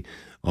may be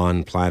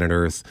on planet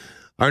Earth.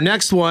 Our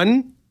next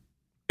one,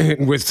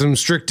 with some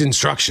strict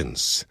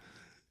instructions.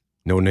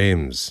 No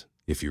names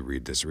if you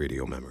read this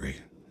radio memory.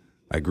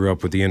 I grew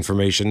up with the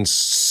information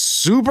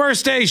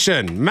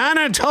superstation,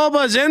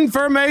 Manitoba's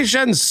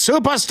information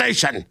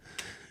superstation,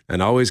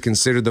 and always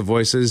considered the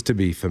voices to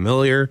be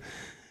familiar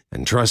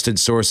and trusted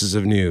sources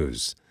of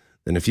news.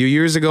 Then a few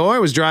years ago, I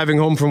was driving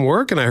home from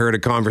work and I heard a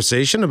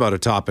conversation about a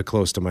topic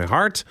close to my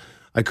heart.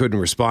 I couldn't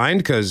respond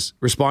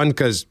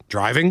because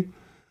driving,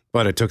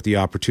 but I took the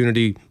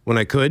opportunity when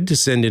I could to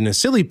send in a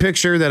silly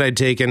picture that I'd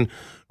taken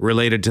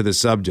related to the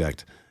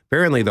subject.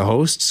 Apparently, the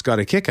hosts got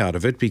a kick out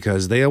of it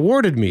because they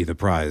awarded me the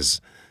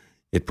prize.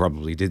 It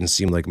probably didn't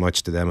seem like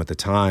much to them at the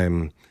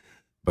time,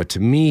 but to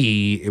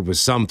me, it was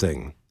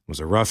something. It was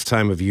a rough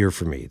time of year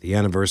for me, the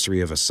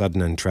anniversary of a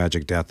sudden and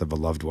tragic death of a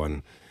loved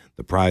one.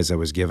 The prize I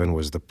was given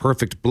was the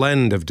perfect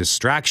blend of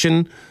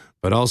distraction,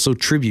 but also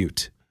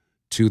tribute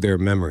to their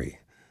memory.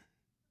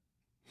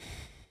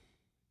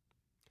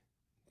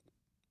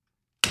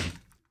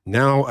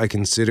 Now I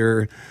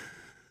consider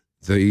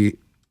the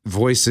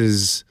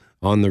voices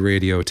on the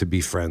radio to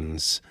be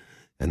friends,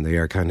 and they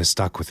are kind of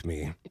stuck with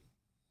me.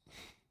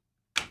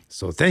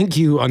 So thank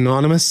you,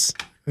 Anonymous.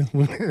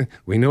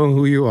 We know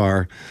who you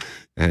are,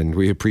 and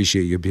we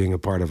appreciate you being a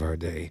part of our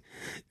day.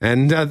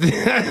 And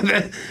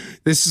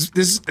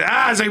this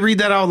as I read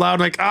that out loud,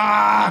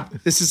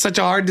 this is such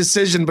a hard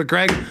decision. But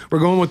Greg, we're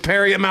going with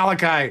Perry at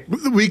Malachi.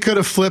 We could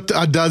have flipped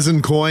a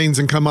dozen coins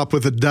and come up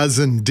with a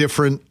dozen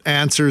different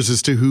answers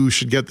as to who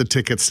should get the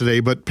tickets today.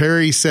 But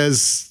Perry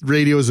says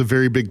radio is a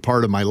very big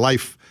part of my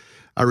life.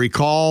 I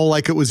recall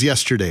like it was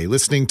yesterday,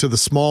 listening to the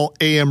small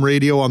AM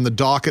radio on the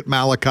dock at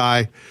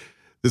Malachi.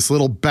 This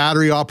little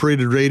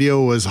battery-operated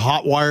radio was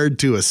hot-wired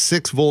to a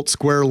 6-volt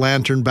square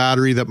lantern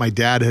battery that my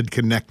dad had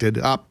connected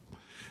up.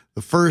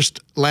 The first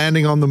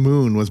landing on the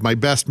moon was my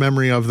best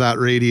memory of that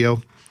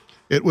radio.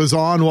 It was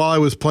on while I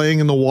was playing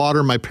in the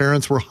water. My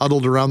parents were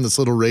huddled around this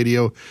little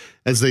radio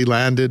as they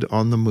landed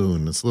on the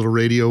moon. This little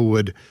radio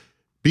would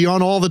be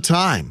on all the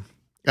time.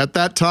 At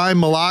that time,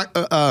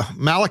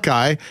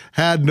 Malachi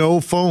had no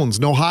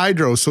phones, no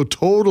hydro, so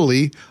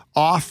totally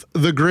off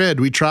the grid.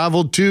 We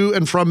traveled to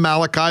and from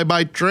Malachi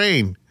by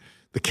train.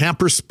 The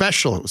Camper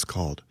Special, it was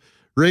called.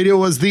 Radio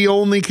was the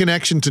only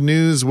connection to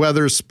news,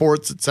 weather,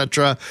 sports,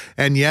 etc.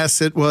 And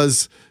yes, it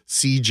was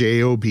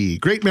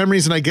CJOB. Great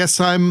memories, and I guess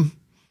I'm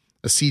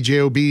a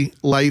CJOB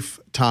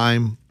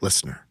lifetime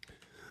listener.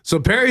 So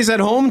Perry's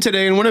at home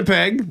today in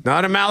Winnipeg,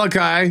 not in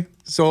Malachi.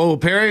 So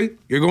Perry,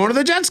 you're going to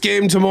the Jets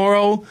game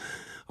tomorrow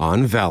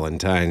on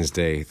Valentine's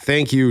Day.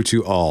 Thank you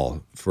to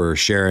all for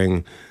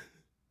sharing.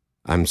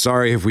 I'm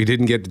sorry if we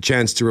didn't get the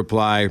chance to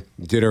reply.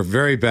 Did our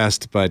very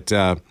best, but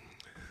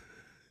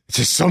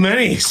just so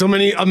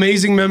many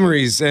amazing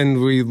memories,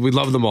 and we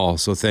love them all.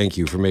 So thank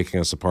you for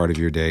making us a part of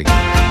your day.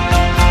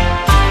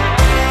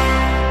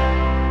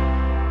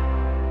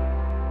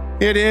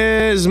 It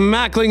is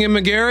Mackling and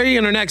McGarry.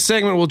 In our next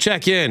segment, we'll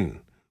check in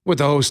with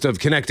the host of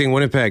Connecting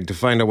Winnipeg to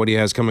find out what he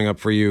has coming up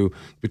for you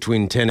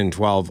between 10 and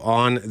 12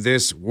 on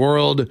this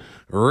World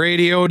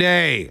Radio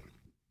Day.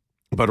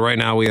 But right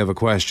now we have a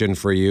question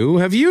for you.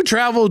 Have you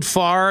traveled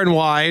far and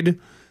wide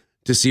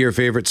to see your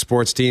favorite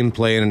sports team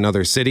play in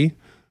another city?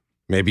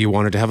 Maybe you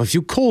wanted to have a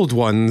few cold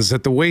ones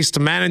at the Waste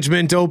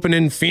Management Open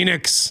in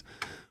Phoenix,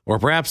 or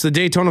perhaps the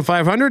Daytona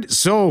 500.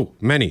 So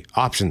many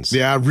options.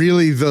 Yeah,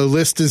 really, the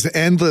list is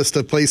endless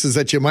of places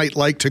that you might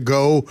like to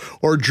go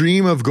or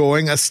dream of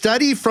going. A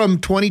study from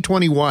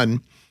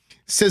 2021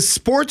 says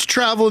sports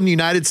travel in the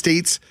United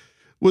States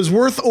was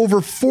worth over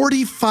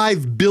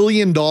 $45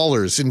 billion in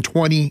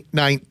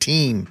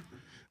 2019.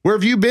 Where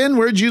have you been?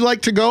 Where'd you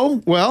like to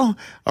go? Well,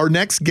 our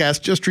next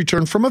guest just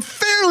returned from a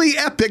fairly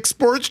epic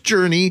sports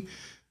journey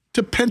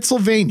to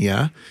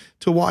Pennsylvania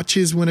to watch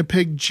his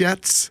Winnipeg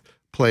Jets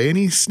play, and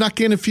he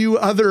snuck in a few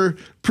other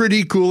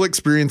pretty cool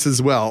experiences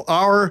as well.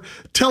 Our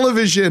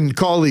television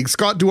colleague,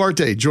 Scott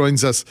Duarte,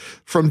 joins us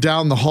from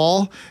down the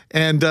hall.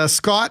 And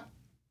Scott,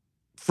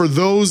 for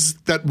those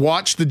that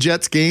watch the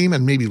Jets game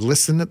and maybe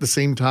listen at the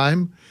same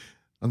time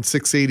on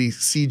 680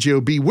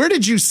 CJOB, where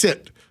did you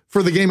sit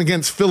for the game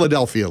against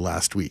Philadelphia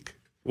last week?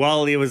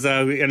 Well, it was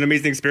an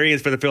amazing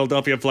experience for the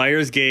Philadelphia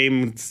Flyers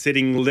game,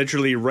 sitting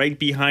literally right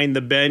behind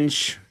the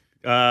bench,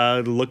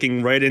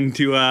 looking right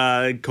into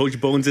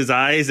Coach Bones'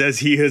 eyes as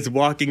he is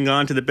walking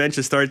onto the bench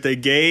to start the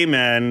game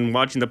and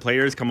watching the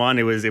players come on.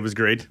 It was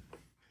great.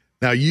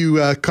 Now,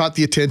 you caught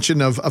the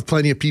attention of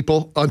plenty of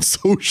people on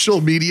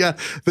social media.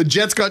 The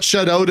Jets got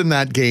shut out in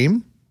that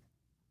game.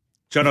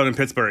 Shut out in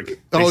Pittsburgh.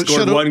 They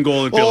scored one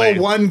goal in Philly.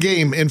 Oh, one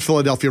game in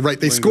Philadelphia. Right.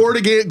 They scored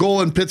a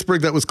goal in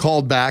Pittsburgh that was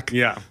called back.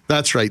 Yeah.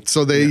 That's right.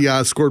 So they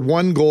scored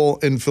one goal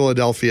in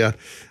Philadelphia.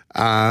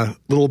 A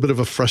little bit of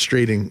a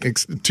frustrating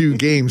 2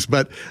 games,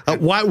 but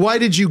why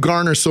did you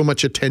garner so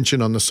much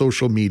attention on the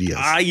social media?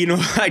 I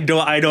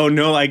don't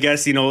know. I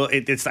guess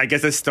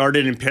it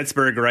started in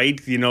Pittsburgh, right?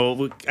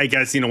 I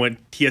guess when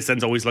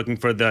TSN's always looking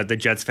for the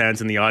Jets fans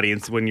in the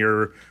audience when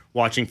you're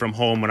watching from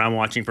home. When I'm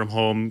watching from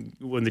home,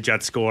 when the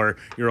Jets score,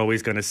 you're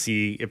always going to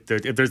see if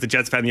there's the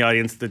Jets fan in the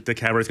audience, the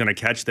camera's going to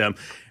catch them,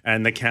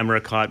 and the camera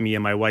caught me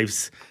and my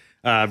wife's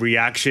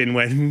reaction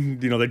when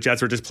the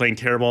Jets were just playing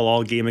terrible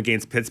all game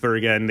against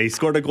Pittsburgh, and they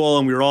scored a goal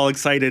and we were all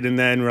excited, and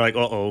then we're like,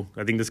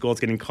 I think this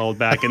goal's getting called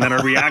back, and then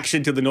our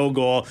reaction to the no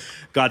goal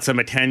got some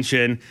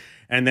attention.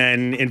 And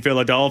then in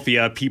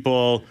Philadelphia,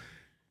 people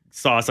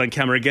saw us on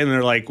camera again and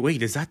they're like,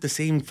 wait, is that the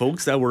same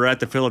folks that were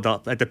at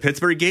the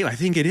Pittsburgh game? I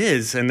think it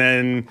is. And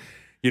then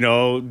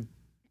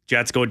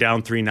Jets go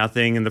down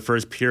 3-0 in the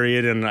first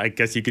period, and I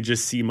guess you could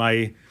just see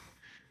my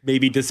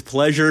maybe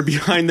displeasure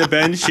behind the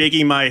bench,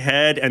 shaking my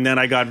head, and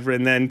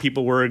then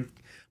people were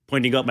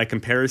pointing out my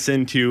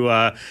comparison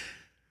to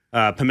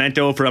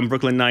Pimento from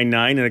Brooklyn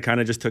Nine-Nine, and it kind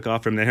of just took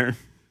off from there.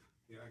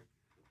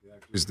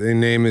 His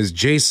name is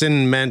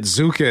Jason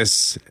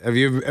Mantzoukas. Have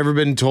you ever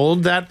been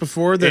told that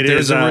before, that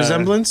there's a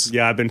resemblance?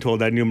 Yeah, I've been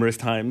told that numerous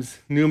times.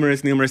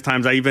 Numerous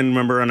times. I even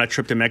remember on a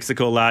trip to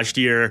Mexico last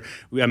year,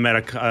 I met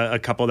a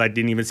couple that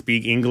didn't even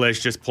speak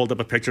English, just pulled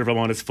up a picture of him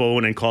on his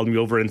phone and called me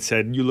over and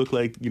said, you look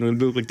like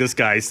this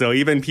guy. So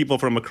even people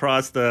from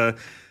across the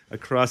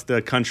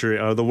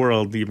country, the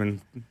world,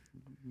 even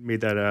made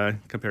that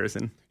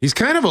comparison. He's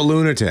kind of a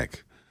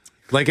lunatic.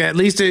 Like, at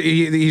least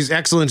he's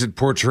excellent at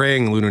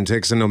portraying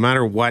lunatics, and no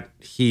matter what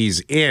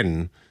he's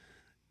in.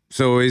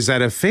 So is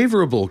that a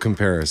favorable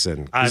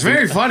comparison? He's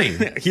very funny.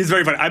 He's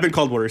very funny. I've been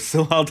called worse,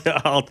 so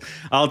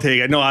I'll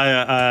take it. No,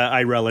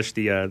 I relish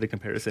the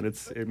comparison.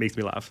 It makes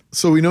me laugh.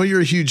 So we know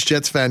you're a huge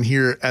Jets fan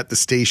here at the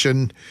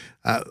station.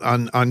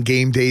 On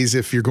game days,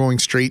 if you're going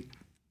straight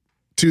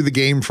to the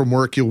game from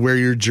work, you'll wear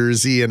your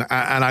jersey, and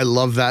I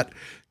love that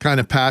kind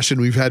of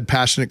passion. We've had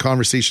passionate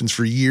conversations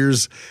for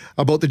years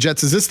about the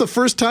Jets. Is this the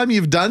first time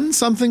you've done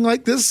something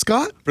like this,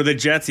 Scott? For the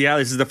Jets, yeah.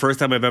 This is the first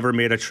time I've ever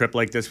made a trip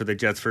like this for the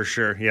Jets, for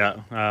sure.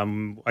 Yeah.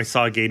 I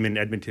saw a game in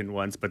Edmonton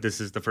once, but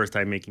this is the first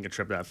time making a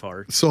trip that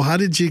far. So how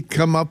did you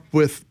come up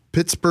with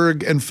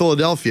Pittsburgh and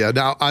Philadelphia?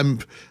 Now,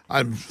 I'm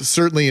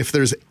certainly, if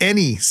there's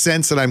any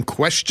sense that I'm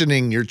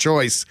questioning your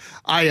choice,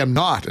 I am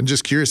not. I'm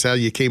just curious how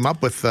you came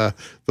up with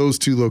those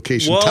two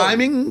locations. Well,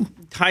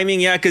 Timing,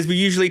 yeah, because we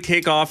usually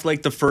take off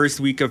like the first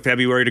week of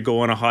February to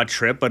go on a hot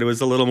trip, but it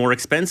was a little more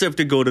expensive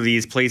to go to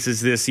these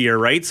places this year,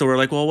 right? So we're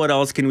like, well, what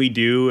else can we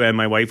do? And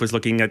my wife was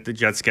looking at the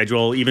Jets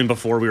schedule even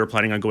before we were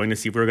planning on going to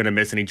see if we were going to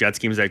miss any Jets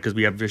games, because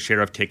we have a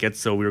share of tickets.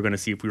 So we were going to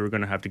see if we were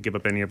going to have to give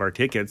up any of our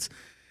tickets.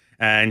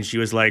 And she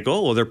was like,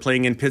 oh, well, they're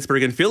playing in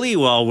Pittsburgh and Philly.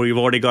 Well, we've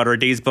already got our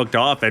days booked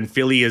off. And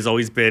Philly has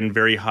always been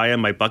very high on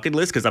my bucket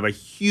list because I'm a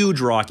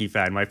huge Rocky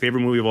fan. My favorite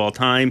movie of all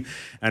time.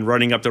 And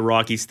running up the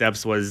Rocky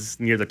steps was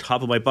near the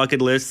top of my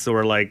bucket list. So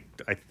we're like,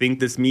 I think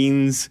this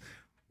means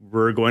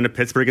we're going to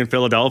Pittsburgh and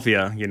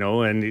Philadelphia,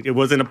 And it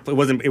was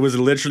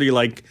literally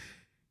like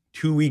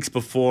 2 weeks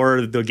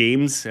before the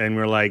games, and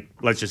we're like,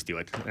 let's just do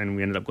it. And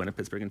we ended up going to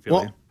Pittsburgh and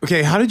Philly. Well,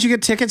 okay, how did you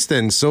get tickets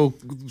then? So,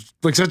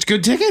 such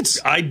good tickets?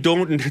 I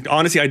don't.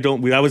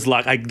 That was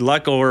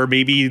luck, or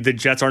maybe the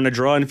Jets aren't a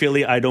draw in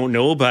Philly. I don't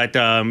know. But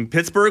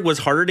Pittsburgh was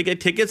harder to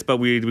get tickets, but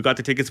we got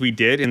the tickets we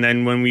did. And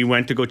then when we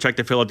went to go check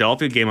the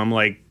Philadelphia game, I'm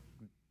like,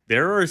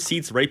 there are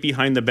seats right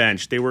behind the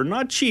bench. They were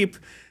not cheap,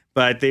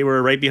 but they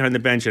were right behind the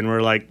bench. And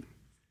we're like,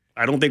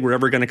 I don't think we're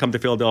ever going to come to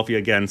Philadelphia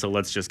again, so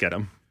let's just get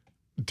them.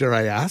 Dare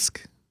I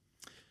ask?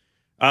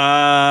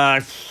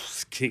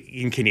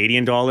 In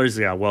Canadian dollars,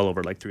 yeah, well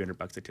over like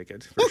 $300 a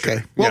ticket. Okay,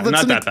 sure. well, yeah,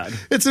 that's not that bad.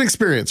 It's an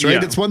experience, right?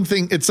 Yeah. It's one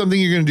thing. It's something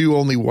you're going to do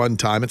only one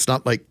time. It's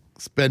not like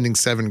spending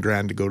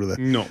 $7,000 to go to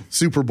the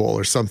Super Bowl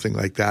or something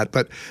like that.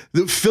 But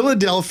the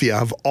Philadelphia,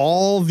 of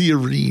all the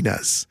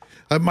arenas,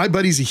 my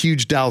buddy's a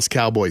huge Dallas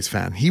Cowboys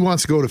fan. He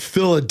wants to go to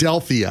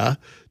Philadelphia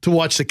to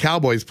watch the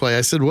Cowboys play.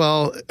 I said,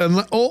 well,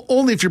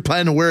 only if you're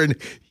planning to wear an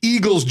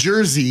Eagles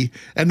jersey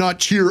and not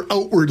cheer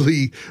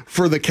outwardly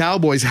for the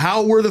Cowboys.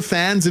 How were the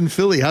fans in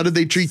Philly? How did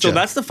they treat you? So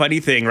that's the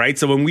funny thing, right?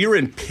 So when we were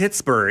in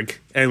Pittsburgh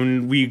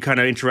and we kind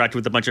of interacted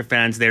with a bunch of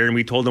fans there, and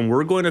we told them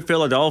we're going to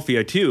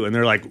Philadelphia too, and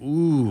they're like,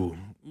 ooh,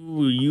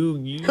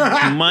 you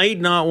might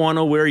not want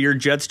to wear your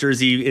Jets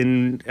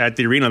jersey at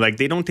the arena. Like,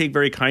 they don't take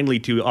very kindly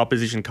to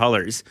opposition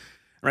colors.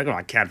 Right, oh,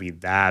 it can't be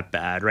that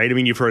bad, right? I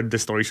mean, you've heard the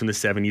stories from the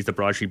 70s, the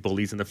Broad Street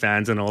Bullies and the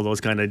fans and all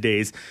those kind of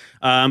days.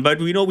 But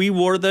we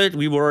wore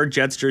our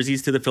Jets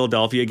jerseys to the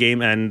Philadelphia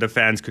game, and the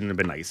fans couldn't have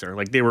been nicer.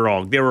 Like, they were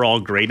all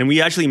great. And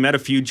we actually met a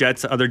few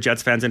other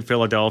Jets fans in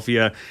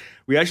Philadelphia.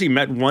 We actually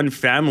met one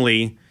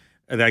family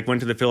that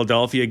went to the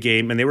Philadelphia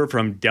game, and they were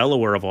from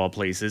Delaware of all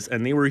places,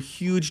 and they were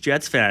huge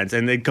Jets fans.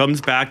 And it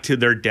comes back to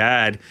their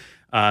dad.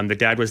 The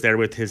dad was there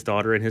with his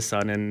daughter and his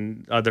son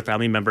and other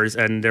family members,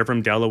 and they're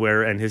from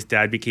Delaware, and his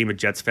dad became a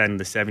Jets fan in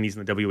the 70s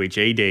and the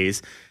WHA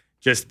days.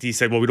 He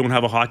said, well, we don't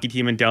have a hockey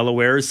team in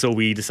Delaware, so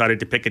we decided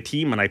to pick a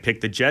team, and I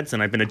picked the Jets,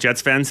 and I've been a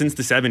Jets fan since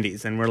the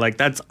 70s. And we're like,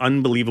 that's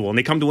unbelievable. And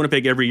they come to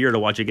Winnipeg every year to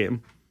watch a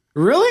game.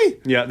 Really?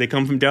 Yeah, they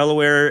come from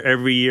Delaware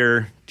every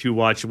year to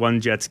watch one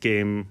Jets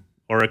game,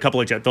 or a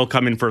couple of Jets. They'll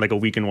come in for like a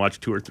week and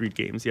watch 2 or 3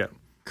 games, yeah.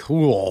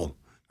 Cool.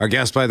 Our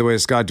guest, by the way,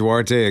 is Scott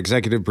Duarte,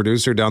 executive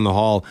producer down the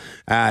hall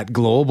at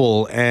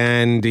Global,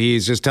 and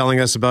he's just telling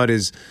us about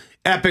his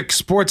epic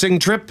sporting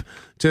trip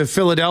to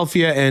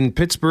Philadelphia and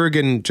Pittsburgh,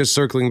 and just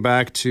circling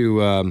back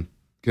to,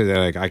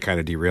 because I kind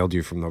of derailed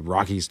you from the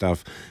Rocky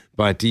stuff,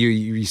 but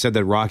you said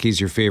that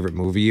Rocky's your favorite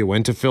movie. You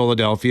went to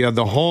Philadelphia,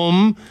 the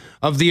home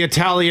of the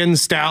Italian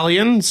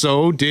stallion,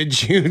 so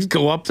did you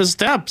go up the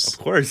steps? Of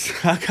course.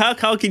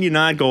 How can you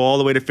not go all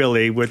the way to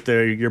Philly with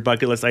your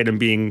bucket list item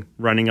being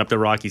running up the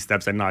Rocky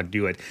steps and not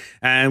do it?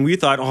 And we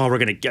thought, we're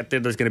going to get there.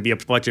 There's going to be a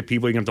bunch of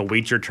people. You're going to have to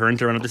wait your turn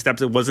to run up the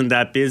steps. It wasn't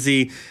that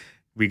busy.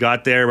 we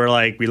got there.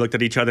 We looked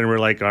at each other and we're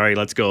like, all right,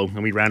 let's go.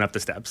 And we ran up the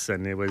steps,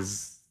 and it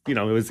was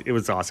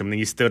awesome. And then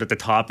you stood at the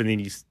top, and then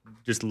you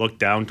just looked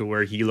down to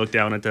where he looked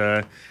down at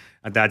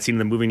that scene in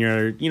the movie.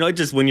 And it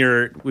just when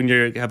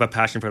you have a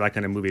passion for that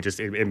kind of movie,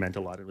 it meant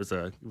a lot. It was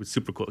a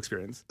super cool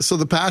experience. So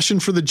the passion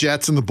for the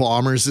Jets and the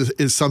Bombers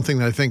is something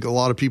that I think a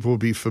lot of people will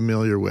be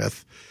familiar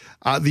with.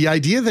 The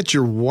idea that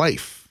your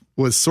wife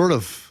was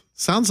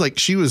sounds like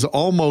she was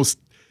almost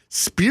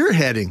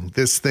spearheading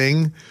this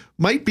thing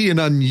might be an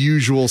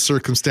unusual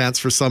circumstance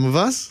for some of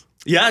us.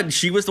 Yeah,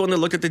 she was the one that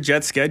looked at the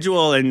Jets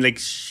schedule, and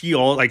she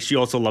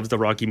also loves the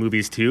Rocky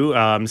movies too.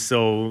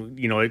 So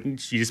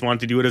she just wanted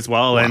to do it as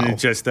well. Wow. And it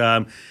just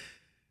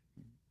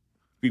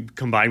we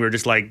combined. We were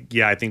just like,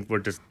 yeah, I think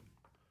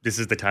this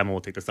is the time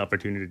we'll take this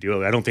opportunity to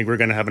do it. I don't think we're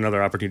going to have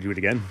another opportunity to do it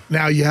again.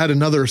 Now, you had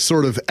another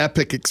sort of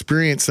epic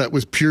experience that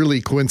was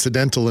purely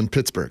coincidental in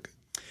Pittsburgh.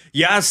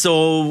 Yeah,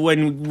 so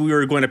when we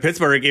were going to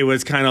Pittsburgh, it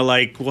was kind of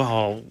like,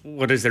 well,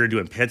 what is there to do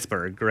in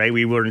Pittsburgh, right?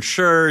 We weren't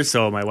sure,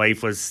 so my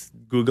wife was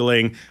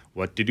Googling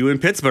what to do in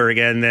Pittsburgh,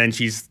 and then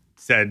she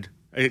said,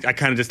 I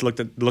kind of just looked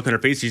at the look on her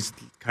face, she's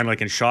kind of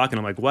like in shock, and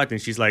I'm like, what? And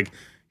she's like,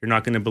 you're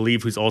not going to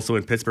believe who's also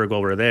in Pittsburgh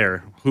while we're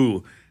there.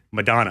 Who?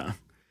 Madonna.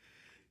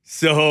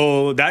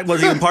 So that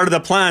wasn't even part of the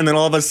plan. Then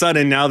all of a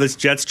sudden, now this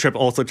Jets trip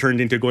also turned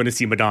into going to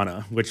see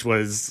Madonna, which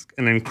was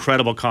an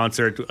incredible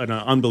concert and an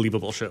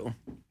unbelievable show.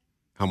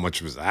 How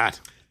much was that?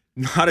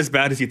 Not as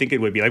bad as you think it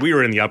would be. We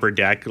were in the upper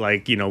deck. We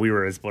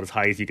were about as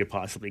high as you could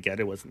possibly get.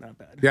 It wasn't that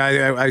bad.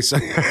 Yeah, I saw,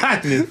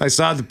 I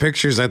saw the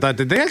pictures. I thought,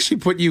 did they actually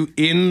put you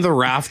in the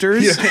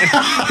rafters?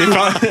 Yeah.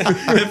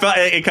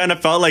 It kind of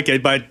felt like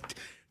it, but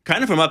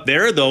kind of from up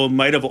there, though,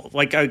 might have,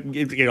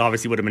 it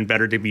obviously would have been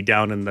better to be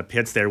down in the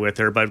pits there with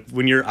her. But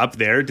when you're up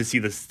there to see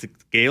the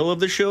scale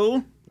of the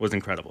show was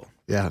incredible.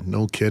 Yeah,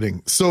 no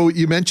kidding. So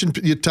you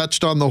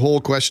touched on the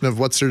whole question of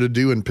what's there to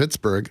do in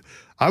Pittsburgh.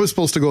 I was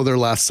supposed to go there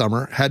last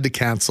summer, had to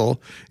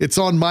cancel. It's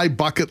on my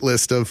bucket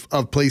list of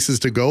places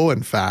to go,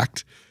 in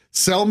fact.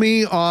 Sell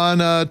me on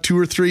a 2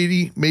 or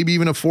 3, maybe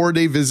even a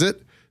 4-day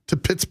visit to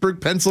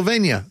Pittsburgh,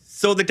 Pennsylvania.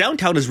 So the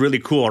downtown is really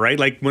cool, right?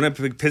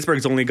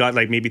 Pittsburgh's only got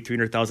maybe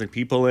 300,000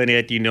 people in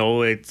it.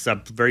 It's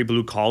a very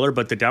blue collar,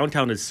 but the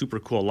downtown is super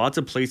cool. Lots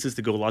of places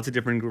to go, lots of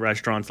different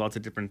restaurants, lots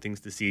of different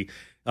things to see.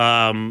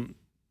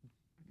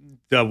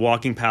 The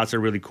walking paths are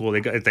really cool.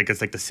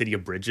 It's like the city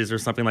of bridges or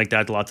something like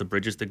that. Lots of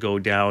bridges to go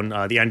down.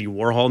 The Andy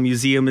Warhol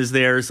Museum is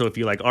there. So if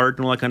you like art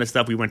and all that kind of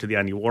stuff, we went to the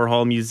Andy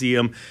Warhol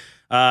Museum.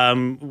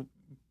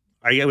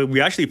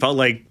 We actually felt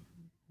like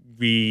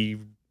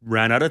we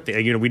ran out of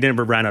things. We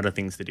never ran out of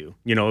things to do.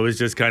 It was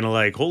just kind of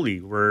like,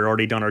 holy, we're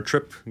already done our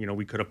trip.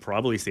 We could have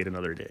probably stayed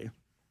another day.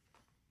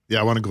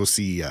 Yeah, I want to go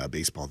see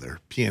baseball there.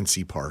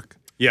 PNC Park.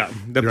 Yeah,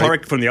 the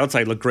park from the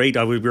outside looked great.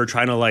 We were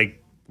trying to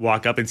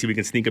walk up and see if we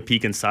can sneak a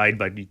peek inside,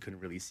 but you couldn't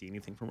really see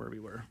anything from where we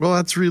were. Well,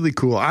 that's really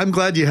cool. I'm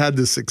glad you had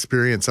this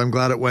experience. I'm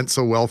glad it went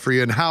so well for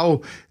you, and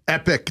how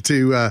epic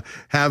to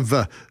have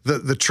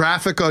the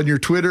traffic on your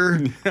Twitter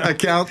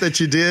account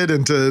that you did,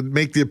 and to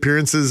make the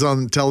appearances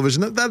on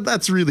television.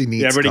 That's really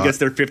neat. Yeah, everybody Scott gets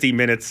their 50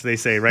 minutes, they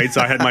say, right?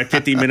 So I had my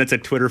 50 minutes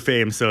at Twitter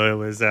fame, so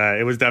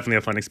it was definitely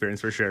a fun experience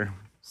for sure.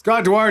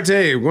 Scott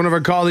Duarte, one of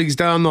our colleagues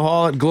down the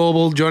hall at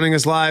Global, joining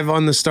us live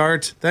on The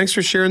Start. Thanks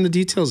for sharing the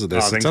details of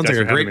this. It sounds like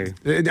a great...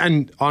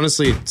 And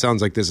honestly, it sounds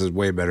like this is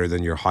way better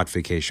than your hot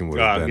vacation would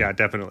have been. Yeah,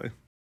 definitely.